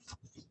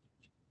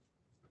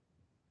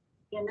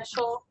 The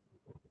initial.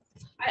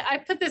 I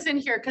put this in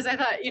here because I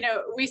thought, you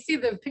know, we see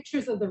the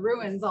pictures of the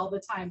ruins all the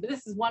time, but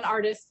this is one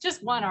artist,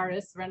 just one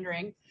artist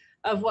rendering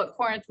of what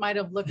Corinth might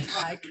have looked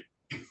like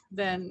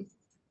then.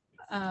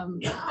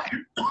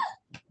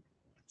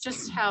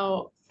 Just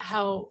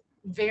how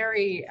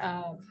very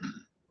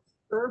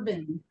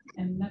urban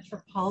and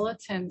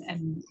metropolitan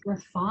and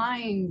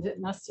refined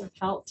it must have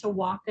felt to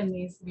walk in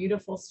these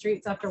beautiful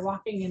streets after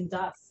walking in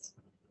dust.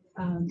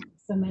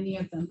 So many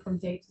of them from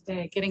day to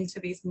day, getting to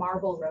these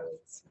marble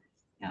roads.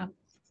 Yeah.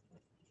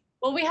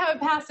 Well, we have a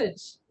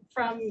passage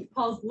from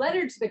Paul's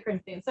letter to the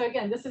Corinthians. So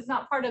again, this is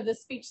not part of the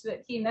speech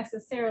that he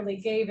necessarily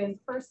gave in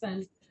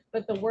person,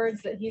 but the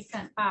words that he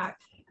sent back.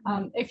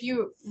 If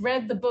you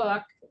read the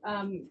book,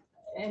 and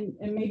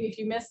maybe if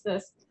you missed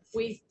this,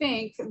 we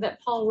think that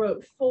Paul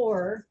wrote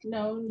 4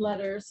 known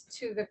letters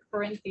to the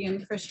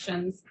Corinthian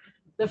Christians.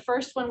 The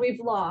first one we've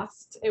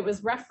lost. It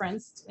was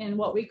referenced in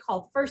what we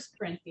call 1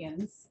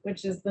 Corinthians,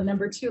 which is the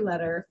number 2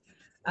 letter,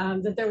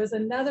 that there was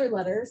another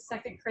letter,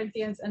 2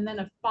 Corinthians, and then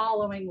a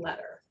following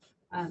letter.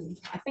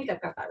 I think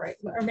I've got that right,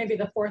 or maybe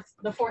the fourth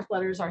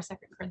letters are 2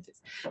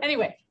 Corinthians.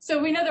 Anyway,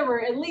 so we know there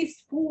were at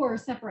least 4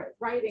 separate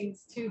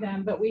writings to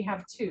them, but we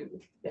have 2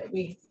 that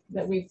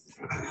we've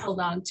held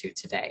on to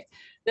today.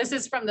 This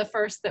is from the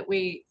first that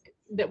we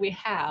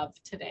have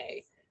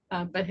today,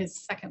 but his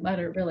second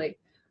letter really.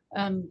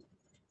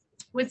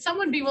 Would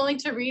someone be willing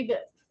to read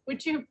it?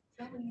 Would you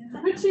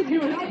be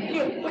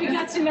willing? We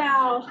got you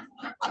now.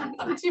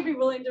 Would you be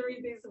willing to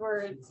read these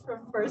words from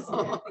 1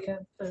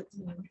 Corinthians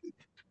 13?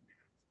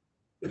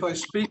 If I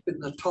speak in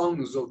the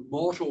tongues of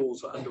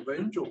mortals and of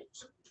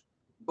angels,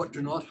 but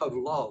do not have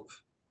love,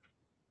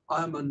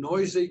 I am a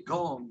noisy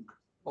gong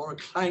or a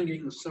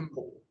clanging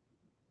cymbal.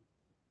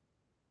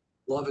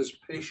 Love is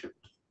patient.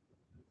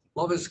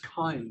 Love is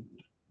kind.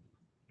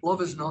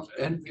 Love is not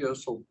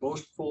envious or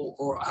boastful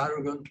or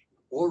arrogant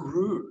or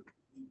rude.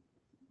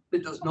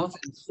 It does not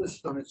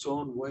insist on its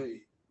own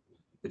way.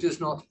 It is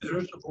not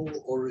irritable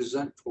or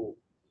resentful.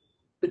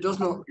 It does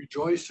not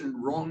rejoice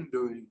in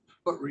wrongdoing,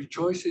 but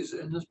rejoices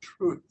in the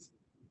truth.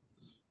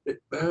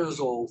 It bears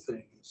all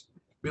things,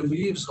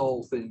 believes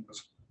all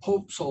things,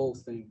 hopes all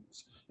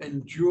things,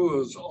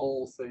 endures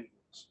all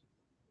things.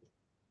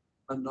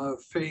 And now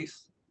faith,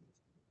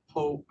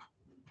 hope,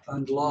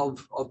 and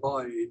love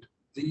abide,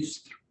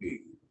 these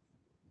 3.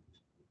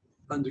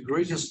 And the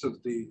greatest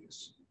of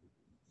these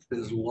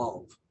is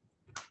love.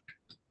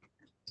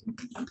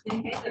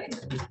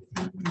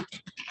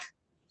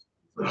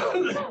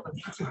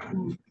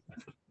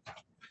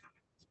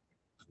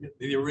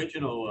 The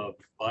original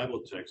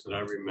Bible text that I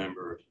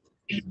remember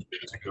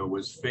years ago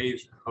was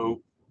faith,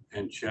 hope,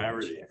 and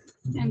charity.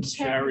 And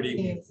Charity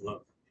means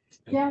love.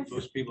 And Yes.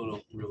 most people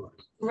don't realize.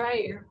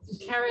 Right,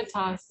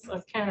 caritas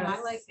of charis.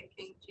 I like the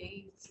King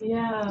James.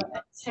 Yeah,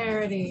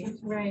 charity,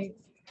 right.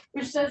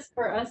 Which does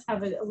for us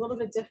have a little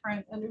bit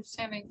different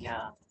understanding,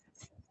 yeah.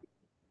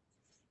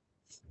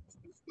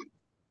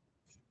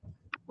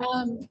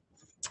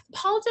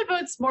 Paul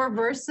devotes more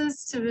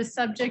verses to the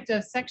subject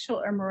of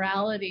sexual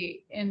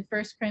immorality in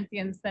 1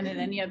 Corinthians than in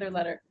any other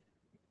letter.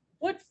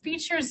 What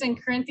features in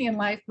Corinthian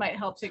life might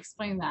help to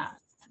explain that?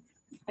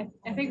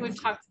 I think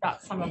we've talked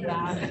about some of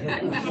that.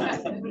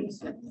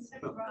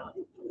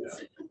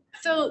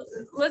 So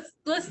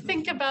let's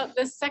think about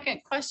this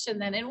second question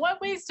then. In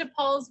what ways do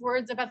Paul's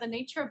words about the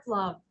nature of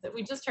love that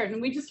we just heard,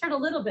 and we just heard a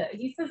little bit,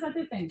 he says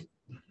other things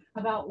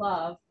about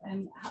love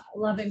and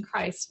love in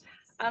Christ.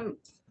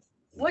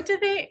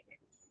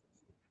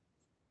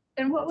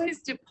 In what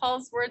ways do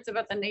Paul's words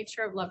about the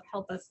nature of love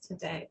help us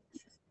today?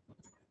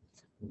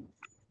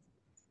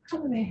 How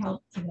do they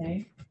help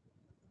today?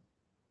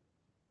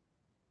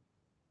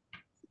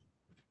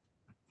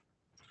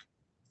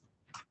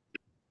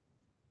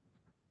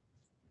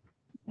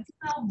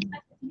 Well,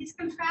 he's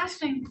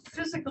contrasting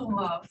physical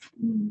love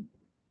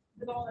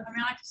with all, I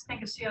mean, I just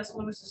think of C.S.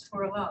 Lewis's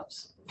 4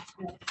 Loves.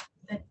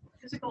 That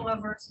physical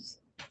love versus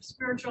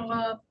spiritual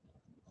love,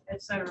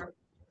 etc.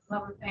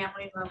 Love of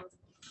family, love of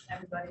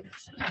everybody.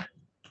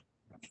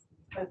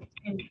 But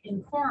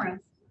in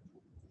Corinth,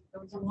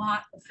 there was a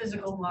lot of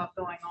physical love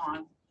going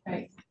on.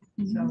 Right.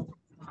 So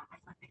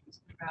I think he's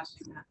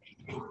contrasting that.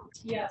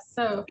 Yes,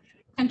 so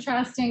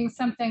contrasting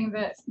something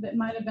that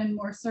might have been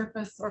more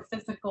surface or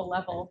physical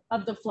level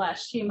of the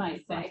flesh, he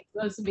might say,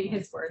 those would be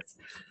his words,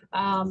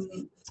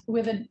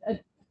 with a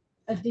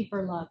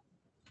deeper love,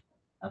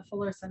 a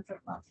fuller sense of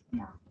love.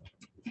 Yeah.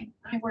 In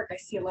my work, I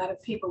see a lot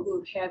of people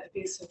who've had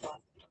abusive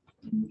love.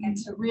 And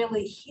to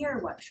really hear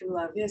what true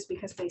love is,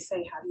 because they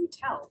say, how do you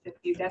tell if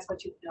that's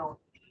what you've known?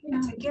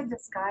 And to give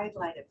this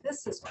guideline of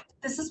this is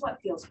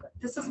what feels good.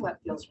 This is what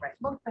feels right.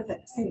 Look for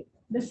this. Right.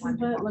 This is what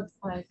it looks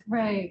like.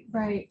 Right.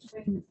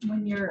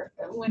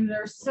 When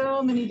there's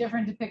so many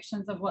different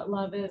depictions of what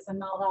love is, and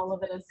not all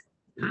of it is,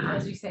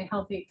 as you say,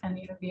 healthy, it can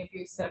even be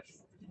abusive.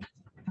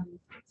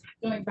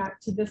 Going back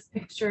to this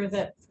picture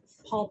that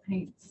Paul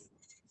paints.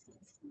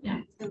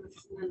 Yeah.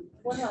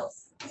 What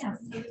else? Yeah,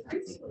 the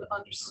Greeks would have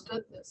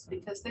understood this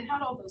because they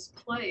had all those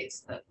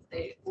plays that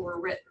they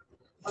were written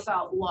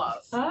about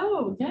love.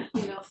 Oh, yeah.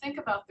 You know, think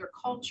about their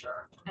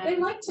culture. They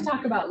like to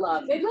talk about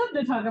love. They love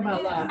to talk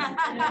about love.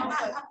 You know,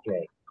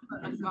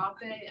 but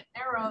agape and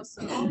eros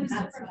and all these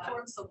different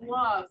forms of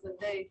love that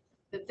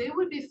they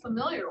would be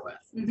familiar with.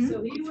 Mhm.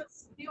 So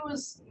he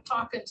was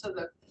talking to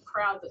the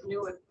crowd that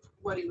knew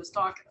what he was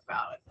talking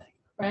about, I think.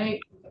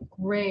 Right.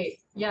 Great.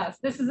 Yes.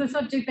 This is a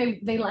subject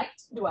they like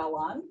to dwell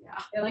on.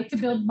 Yeah. They like to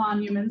build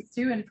monuments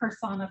to and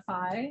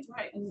personify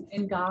Right.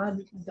 in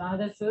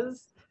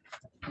goddesses.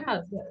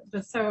 Yeah.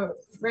 So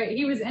right.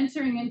 He was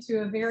entering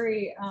into a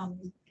very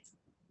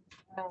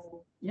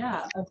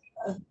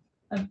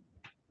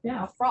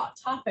a fraught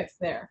topic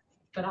there,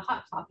 but a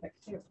hot topic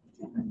too.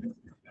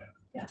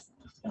 Yes.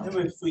 And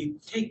if we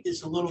take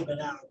this a little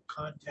bit out of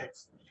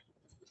context,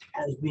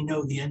 as we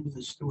know the end of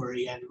the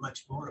story and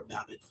much more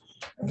about it,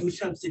 we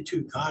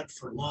substitute God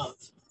for love.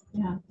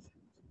 Yeah.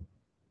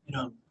 You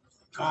know,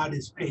 God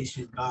is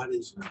patient, God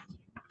is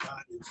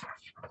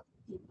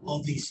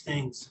all these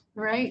things.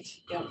 Right.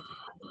 Yeah.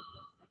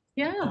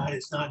 Yeah. God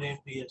is not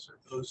envious or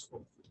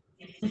boastful.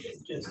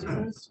 It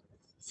just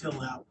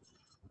fill out,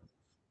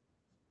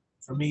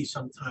 for me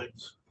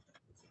sometimes,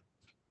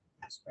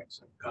 aspects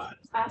of God.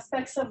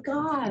 Aspects of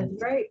God,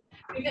 right?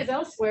 Because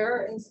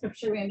elsewhere in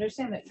scripture we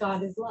understand that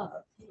God is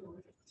love.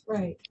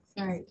 Right,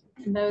 right.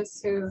 And those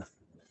who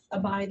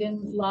abide in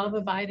love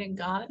abide in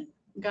God.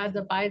 God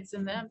abides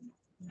in them.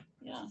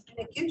 Yeah. And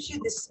it gives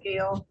you the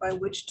scale by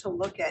which to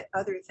look at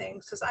other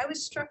things. Because I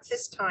was struck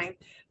this time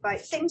by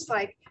things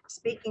like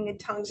speaking in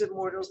tongues of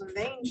mortals and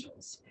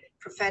angels,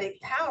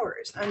 prophetic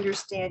powers,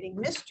 understanding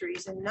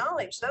mysteries and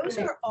knowledge. Those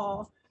Right. are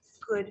all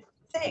good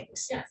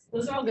things. Yes,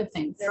 those are all good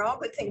things. They're all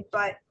good things,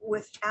 but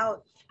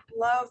without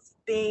love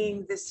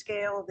being the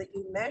scale that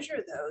you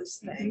measure those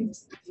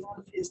things,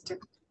 love is to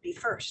be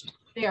first.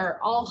 They are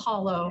all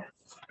hollow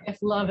if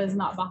love is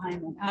not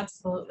behind them.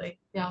 Absolutely.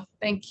 Yeah.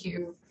 Thank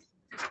you.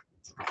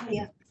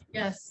 Yeah.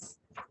 Yes.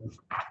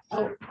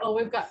 Oh,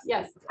 we've got,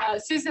 yes,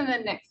 Susan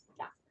and Nick.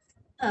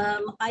 Yeah.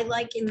 I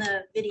like in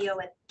the video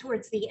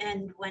towards the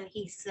end when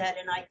he said,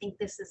 and I think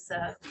this is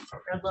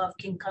where love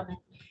can come in,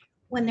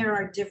 when there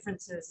are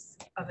differences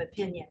of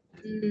opinion,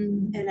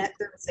 and that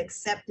there's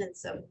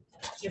acceptance of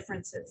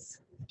differences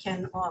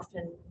can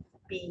often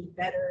be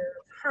better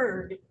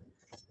heard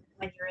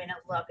when you're in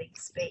a loving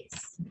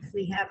space.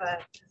 We have a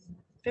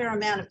fair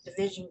amount of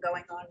division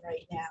going on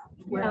right now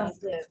where I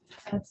live.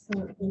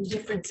 Absolutely.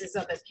 Differences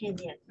of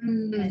opinion,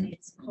 and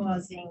it's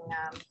causing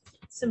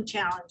some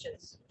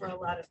challenges for a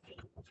lot of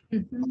people.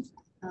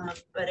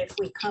 But if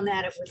we come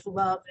at it with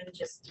love and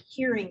just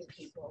hearing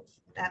people,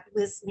 that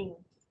listening,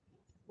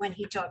 when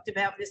he talked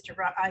about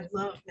I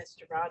love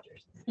Mr.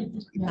 Rogers.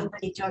 When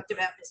he talked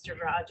about Mr.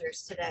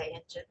 Rogers today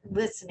and just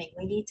listening,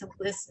 we need to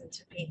listen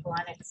to people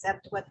and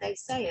accept what they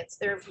say. It's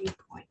their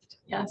viewpoint.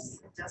 Yes.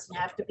 It doesn't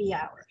have to be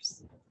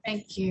ours.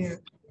 Thank you.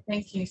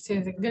 Thank you,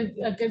 Susan.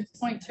 A good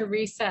point to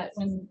reset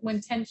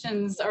when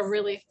tensions are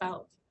really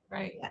felt,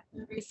 right?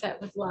 Reset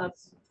with love.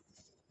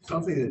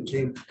 Something that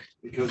came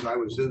because I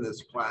was in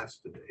this class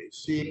today,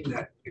 seeing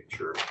that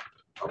picture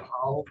of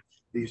how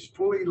these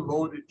fully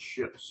loaded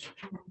ships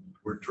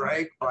were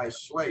dragged by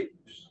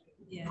slaves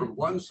from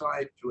one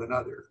side to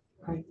another.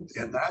 Right.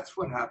 And that's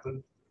what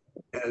happened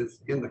as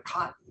in the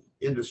cotton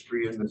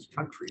industry in this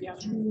country.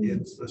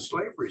 It's the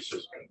slavery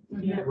system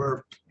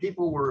where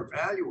people were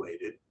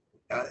evaluated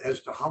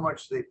as to how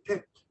much they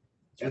picked.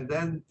 And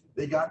then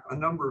they got a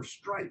number of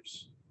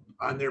stripes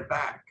on their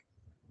back,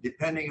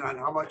 depending on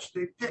how much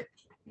they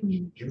picked.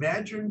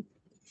 Imagine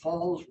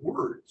Paul's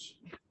words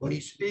when he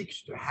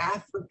speaks to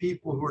half the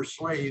people who are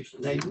slaves,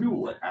 and they knew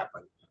what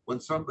happened when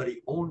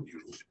somebody owned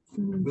you,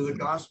 with a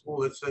gospel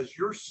that says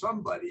you're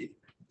somebody,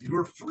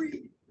 you're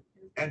free,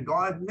 and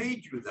God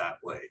made you that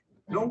way.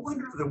 No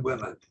wonder the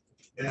women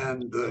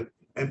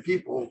and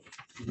people,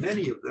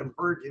 many of them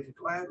heard him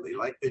gladly,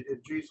 like they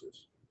did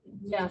Jesus.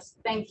 Yes,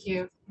 thank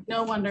you.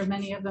 No wonder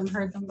many of them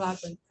heard them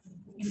gladly.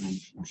 Amen.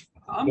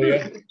 I'm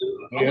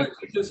gonna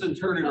take this and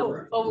turn it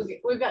around.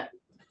 We've got,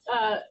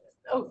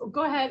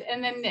 go ahead,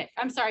 and then Nick.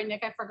 I'm sorry,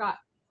 Nick, I forgot.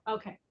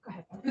 Okay, go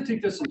ahead. I'm gonna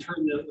take this and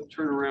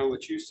turn around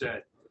what you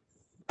said.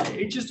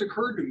 It just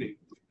occurred to me,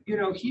 you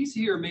know, he's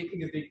here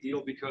making a big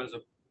deal because a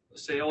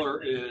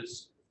sailor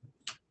is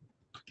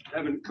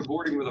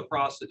cavorting with a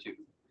prostitute,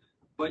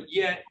 but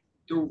yet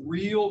the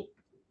real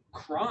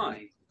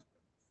crime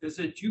is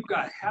that you've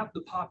got half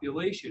the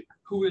population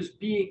who is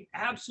being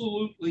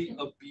absolutely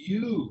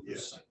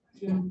abused.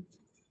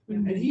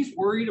 And he's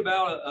worried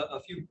about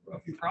a few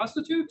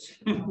prostitutes.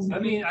 I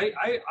mean,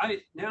 I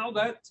now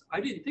that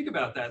I didn't think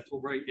about that till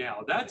right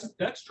now.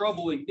 That's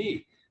troubling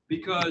me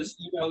because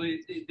you know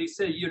they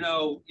say you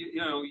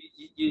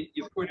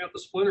point out the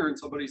splinter in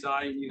somebody's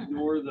eye and you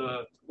ignore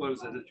the what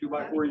is it, the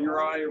 2x4 in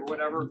your eye or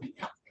whatever,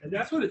 and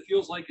that's what it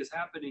feels like is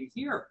happening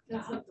here.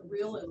 That's not the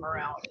real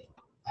immorality.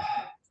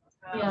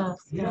 Yeah.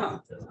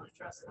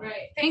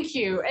 Right. Thank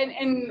you.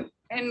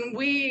 And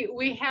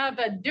we have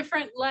a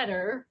different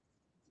letter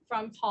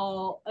from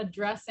Paul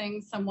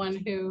addressing someone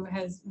who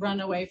has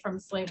run away from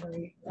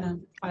slavery,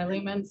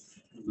 Philemon.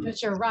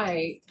 But you're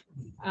right.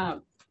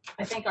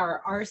 I think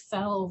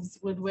ourselves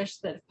would wish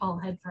that Paul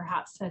had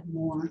perhaps said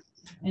more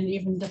and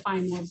even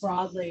defined more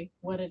broadly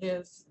what it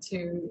is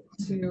to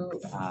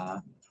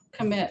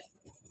commit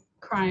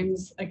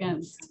crimes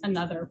against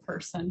another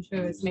person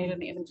who is made in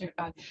the image of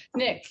God.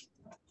 Nick.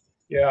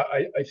 Yeah,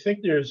 I think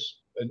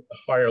there's a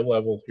higher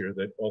level here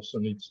that also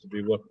needs to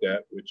be looked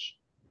at, which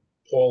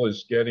Paul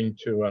is getting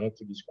to. I don't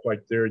think he's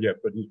quite there yet,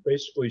 but he's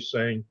basically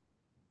saying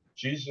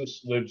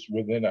Jesus lives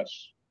within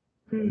us.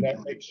 And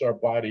that makes our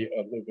body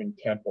a living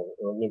temple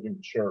or a living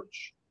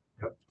church.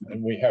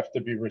 And we have to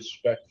be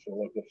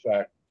respectful of the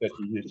fact that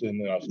he is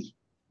in us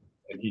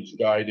and he's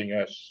guiding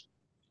us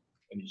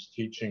and he's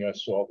teaching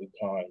us all the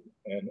time.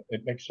 And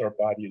it makes our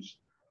bodies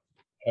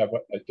have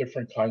a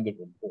different kind of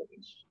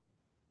importance.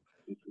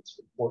 It's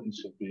the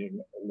importance of being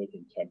a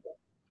living temple.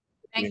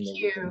 Thank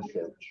you.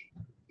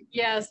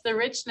 Yes, the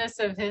richness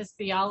of his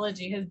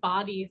theology, his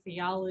body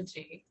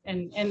theology,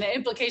 and the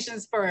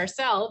implications for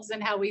ourselves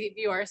and how we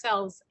view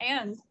ourselves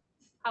and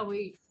how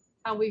we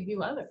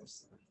view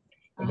others.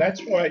 And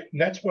that's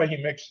why he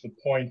makes the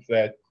point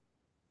that,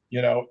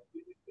 you know,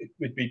 it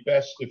would be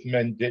best if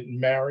men didn't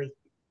marry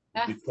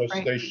because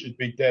they should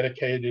be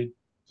dedicated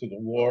to the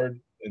Lord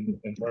and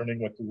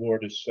learning what the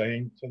Lord is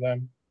saying to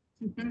them.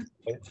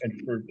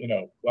 And for, you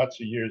know,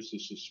 lots of years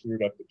this has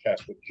screwed up the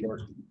Catholic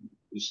Church,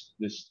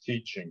 this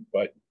teaching.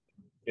 But,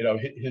 you know,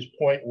 his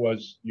point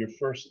was your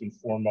first and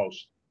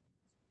foremost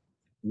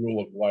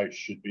rule of life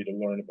should be to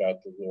learn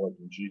about the Lord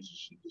and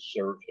Jesus and to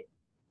serve him.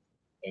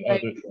 And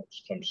other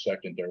things come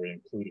secondary,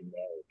 including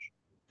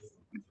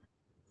marriage.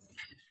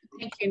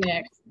 Thank you,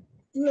 Nick.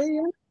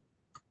 Leah?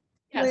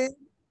 Yes. Leah?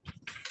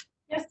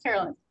 Yes,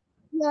 Carolyn.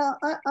 Yeah,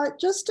 I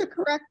just to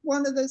correct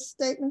one of those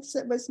statements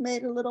that was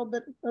made a little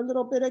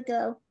bit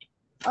ago.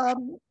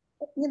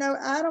 You know,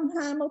 Adam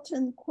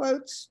Hamilton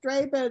quotes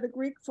Strabo, the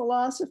Greek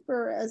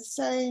philosopher, as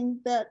saying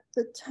that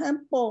the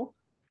temple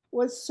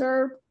was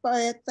served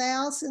by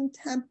 1,000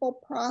 temple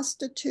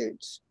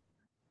prostitutes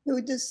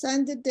who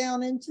descended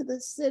down into the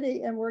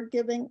city and were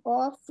giving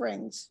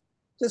offerings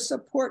to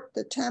support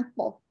the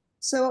temple.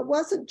 So it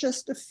wasn't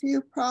just a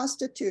few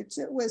prostitutes,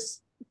 it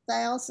was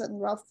 1,000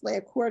 roughly,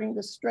 according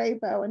to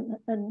Strabo,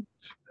 and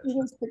he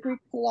was the Greek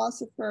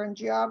philosopher and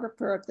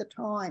geographer of the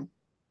time.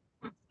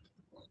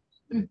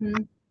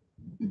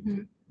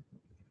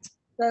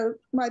 So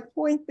my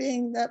point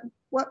being that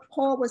what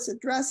Paul was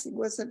addressing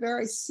was a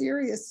very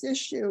serious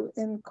issue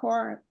in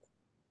Corinth.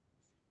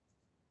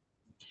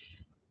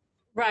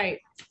 Right.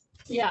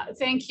 Yeah.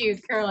 Thank you,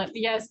 Carolyn.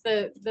 Yes,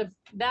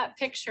 that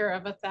picture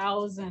of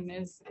 1,000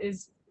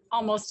 is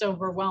almost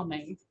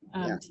overwhelming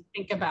to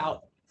think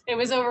about. It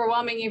was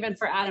overwhelming even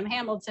for Adam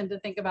Hamilton to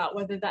think about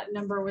whether that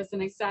number was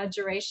an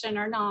exaggeration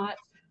or not.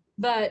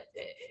 But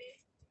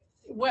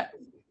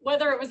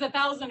whether it was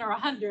 1,000 or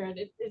 100,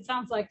 it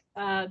sounds like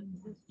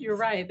you're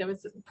right. That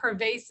was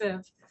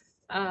pervasive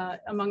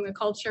among the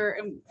culture,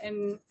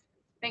 and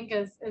I think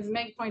as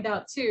Meg pointed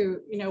out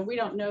too, you know, we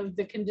don't know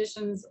the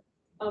conditions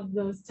of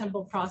those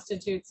temple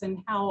prostitutes and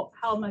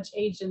how much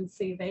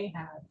agency they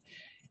had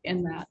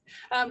in that.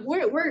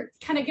 We're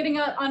kind of getting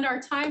on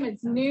our time.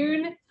 It's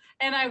noon.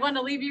 And I want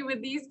to leave you with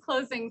these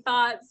closing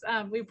thoughts.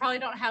 We probably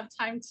don't have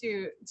time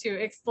to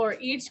explore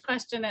each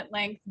question at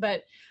length,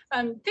 but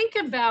think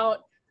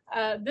about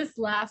this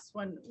last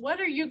one. What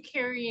are you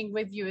carrying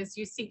with you as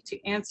you seek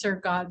to answer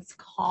God's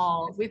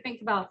call? We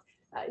think about,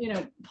 you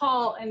know,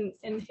 Paul and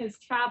his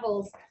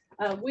travels.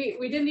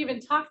 We didn't even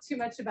talk too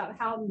much about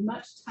how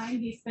much time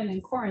he spent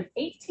in Corinth,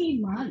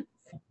 18 months.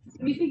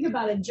 When you think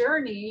about a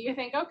journey, you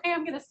think, okay,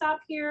 I'm going to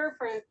stop here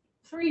for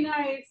 3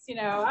 nights, you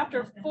know,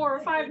 after 4 or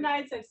 5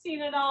 nights, I've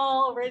seen it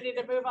all, ready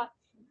to move on.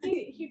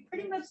 He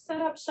pretty much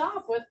set up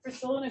shop with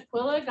Priscilla and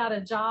Aquila, got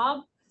a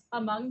job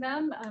among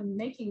them,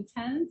 making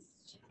tents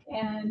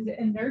and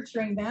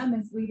nurturing them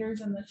as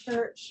leaders in the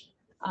church.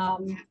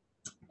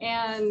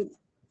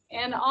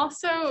 And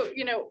also,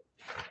 you know,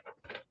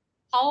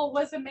 Paul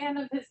was a man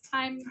of his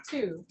time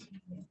too.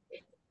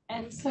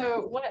 And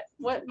so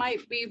what might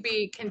we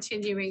be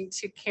continuing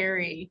to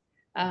carry,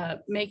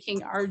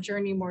 making our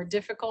journey more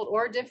difficult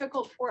or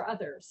difficult for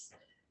others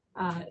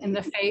in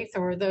the faith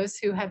or those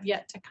who have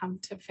yet to come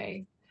to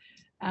faith?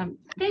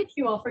 Thank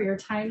you all for your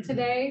time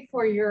today,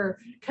 for your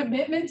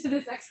commitment to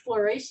this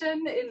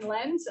exploration in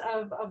Lent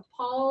of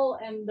Paul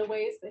and the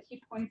ways that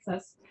he points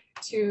us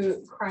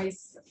to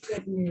Christ's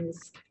good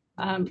news.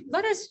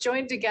 Let us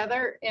join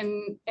together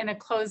in a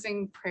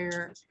closing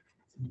prayer.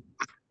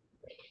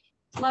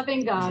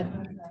 Loving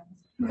God,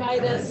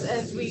 guide us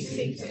as we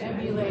seek to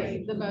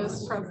emulate the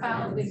most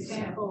profound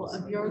example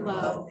of your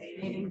love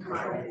made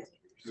incarnate,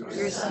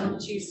 your Son,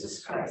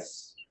 Jesus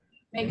Christ.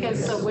 Make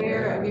us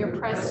aware of your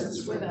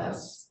presence with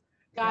us,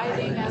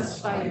 guiding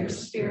us by your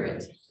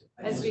Spirit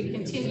as we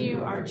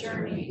continue our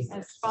journey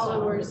as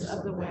followers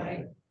of the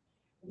way.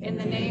 In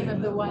the name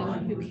of the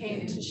one who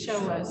came to show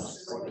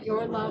us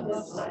your love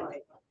is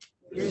light,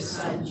 your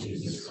Son,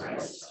 Jesus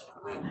Christ.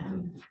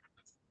 Amen.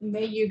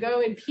 May you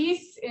go in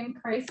peace in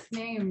Christ's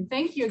name.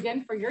 Thank you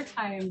again for your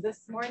time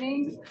this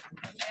morning,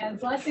 and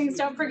blessings.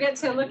 Don't forget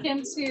to look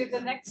into the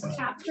next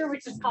chapter,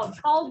 which is called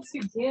Called to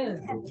Give,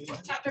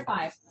 chapter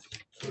 5.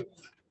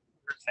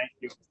 Thank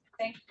you.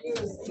 Thank you.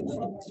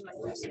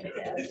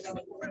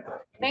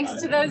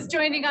 Thanks to those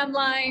joining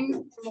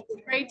online.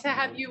 Great to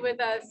have you with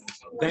us.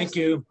 Thank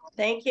you.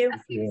 Thank you.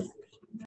 Thank you.